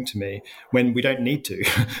disturbing to me, when we don't need to.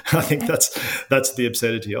 I think that's the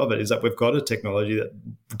absurdity of it, is that we've got a technology that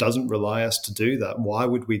doesn't rely us to do that. Why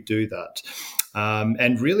would we do that?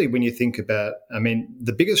 And really, when you think about, I mean,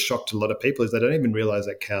 the biggest shock to a lot of people is they don't even realize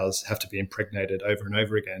that cows have to be impregnated over and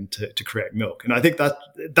over again to create milk. And I think that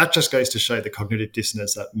just goes to show the cognitive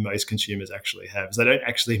dissonance that most consumers actually have, is they don't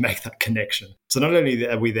actually make that connection. So not only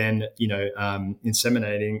are we then,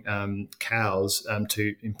 inseminating cows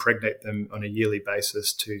to impregnate them on a yearly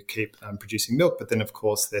basis to keep producing milk, but then, of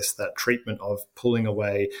course, there's that treatment of pulling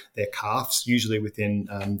away their calves, usually within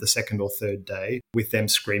the second or third day, with them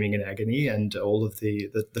screaming in agony, and all of the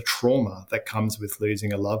trauma that comes with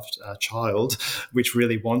losing a loved child, which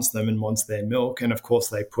really wants them and wants their milk. And of course,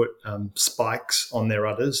 they put spikes on their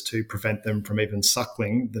udders to prevent them from even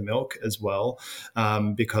suckling the milk as well,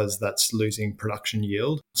 because that's losing production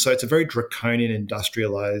yield. So it's a very draconian,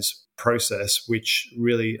 industrialized process, which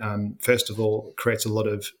really, first of all, creates a lot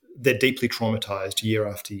of, they're deeply traumatized year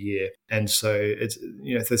after year. And so it's,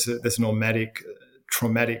 there's an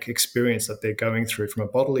traumatic experience that they're going through from a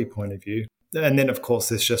bodily point of view. And then, of course,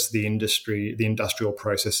 there's just the industrial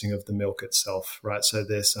processing of the milk itself, right? So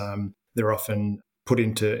they're often put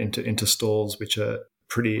into stalls which are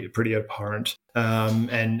pretty abhorrent,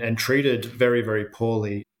 and treated very, very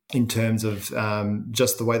poorly in terms of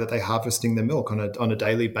just the way that they're harvesting the milk on a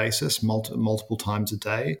daily basis, multiple times a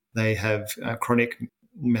day. They have chronic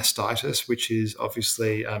mastitis, which is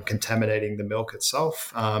obviously contaminating the milk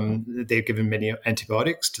itself. They're given many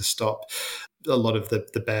antibiotics to stop a lot of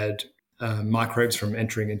the bad microbes from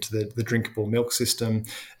entering into the drinkable milk system.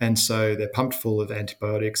 And so they're pumped full of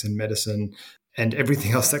antibiotics and medicine and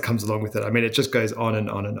everything else that comes along with it. I mean, it just goes on and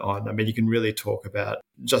on and on. I mean, you can really talk about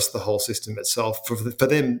just the whole system itself. For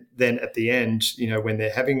them, then at the end, when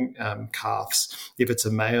they're having calves, if it's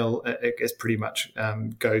a male, it gets pretty much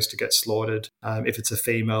goes to get slaughtered. If it's a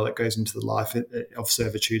female, it goes into the life of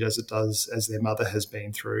servitude as their mother has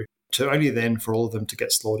been through, to only then for all of them to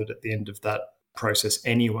get slaughtered at the end of that process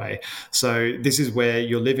anyway. So this is where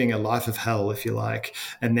you're living a life of hell, if you like,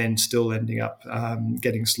 and then still ending up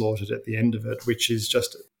getting slaughtered at the end of it, which is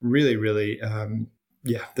just really, really,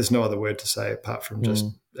 there's no other word to say apart from just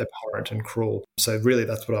abhorrent and cruel. So really,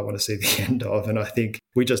 that's what I want to see the end of. And I think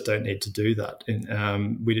we just don't need to do that.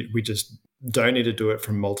 And we just don't need to do it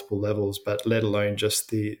from multiple levels, but let alone just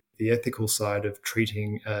the ethical side of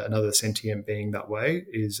treating another sentient being that way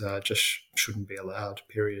is just shouldn't be allowed,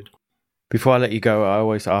 period. Before I let you go, I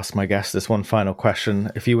always ask my guests this one final question.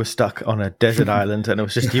 If you were stuck on a desert island and it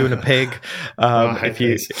was just you and a pig, if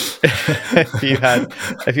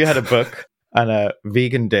you had a book and a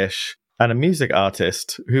vegan dish and a music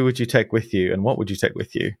artist, who would you take with you and what would you take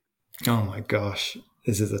with you? Oh my gosh,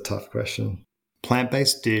 this is a tough question.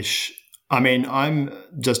 Plant-based dish. I mean, I'm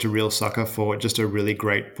just a real sucker for just a really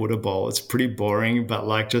great Buddha bowl. It's pretty boring, but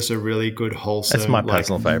like just a really good, wholesome. That's my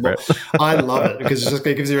personal favorite. I love it because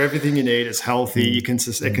it gives you everything you need. It's healthy. It can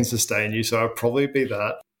sustain you. So I'd probably be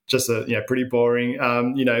that. Just a pretty boring,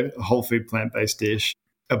 whole food plant-based dish.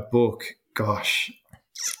 A book, gosh.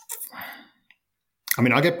 I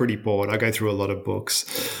mean, I get pretty bored. I go through a lot of books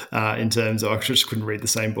in terms of I just couldn't read the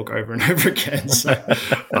same book over and over again. So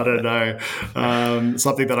I don't know.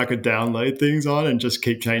 Something that I could download things on and just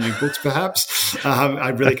keep changing books perhaps. I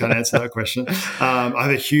really can't answer that question. I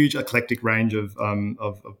have a huge eclectic range of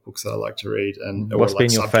books that I like to read, and what's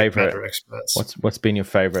been your favorite? Experts. What's been your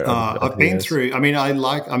favorite? I've been through. I mean,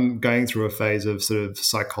 I'm going through a phase of sort of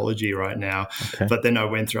psychology right now, but then I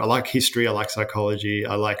like history, I like psychology,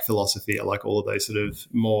 I like philosophy, I like all of those sort of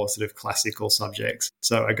more sort of classical subjects.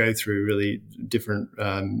 So I go through really different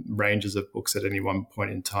ranges of books at any one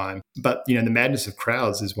point in time. But The Madness of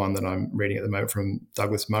Crowds is one that I'm reading at the moment from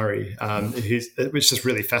Douglas Murray, which just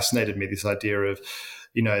really fascinated me. This idea of,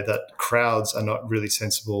 that crowds are not really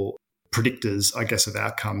sensible predictors, I guess, of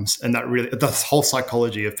outcomes, and the whole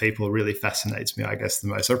psychology of people really fascinates me, I guess, the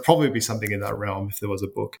most. So it'd probably be something in that realm if there was a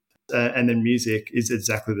book. And then music is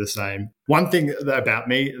exactly the same. One thing about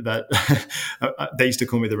me that they used to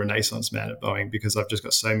call me the Renaissance man at Boeing, because I've just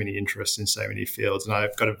got so many interests in so many fields, and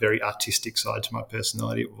I've got a very artistic side to my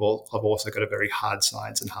personality. I've also got a very hard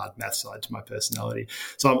science and hard math side to my personality.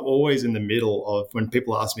 So I'm always in the middle of, when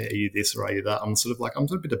people ask me, are you this or are you that? I'm sort of like, I'm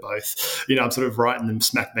a bit of both. I'm sort of right in the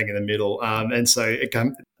smack bang in the middle. And so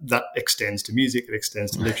that extends to music, it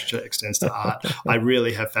extends to literature, it extends to art. I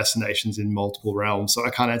really have fascinations in multiple realms. So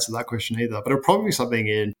I can't answer that question either, but it'll probably be something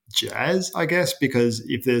in jazz, I guess, because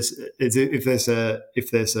if there's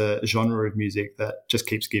a genre of music that just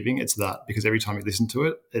keeps giving, it's that, because every time you listen to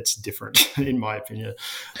it, it's different, in my opinion.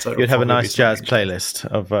 So you'd have a nice jazz playlist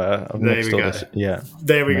of there we go. Yeah,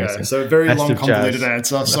 there we go. So a very long, convoluted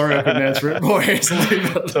answer. Sorry I couldn't answer it more easily.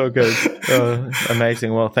 It's all good.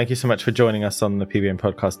 Amazing. Well, thank you so much for joining us on the PBN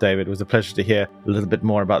podcast, David. It was a pleasure to hear a little bit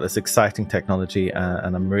more about this exciting technology,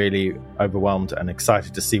 and I'm really overwhelmed and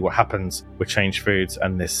excited to see what happens with Change Foods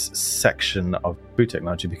and this section of food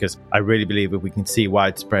technology, because I really believe if we can see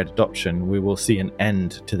widespread adoption, we will see an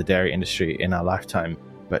end to the dairy industry in our lifetime.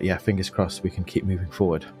 But yeah, fingers crossed we can keep moving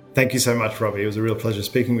forward. Thank you so much, Robbie. It was a real pleasure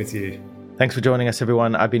speaking with you. Thanks for joining us,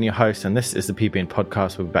 everyone. I've been your host, and this is the PBN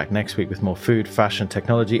podcast. We'll be back next week with more food, fashion,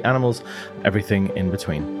 technology, animals, everything in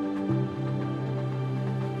between.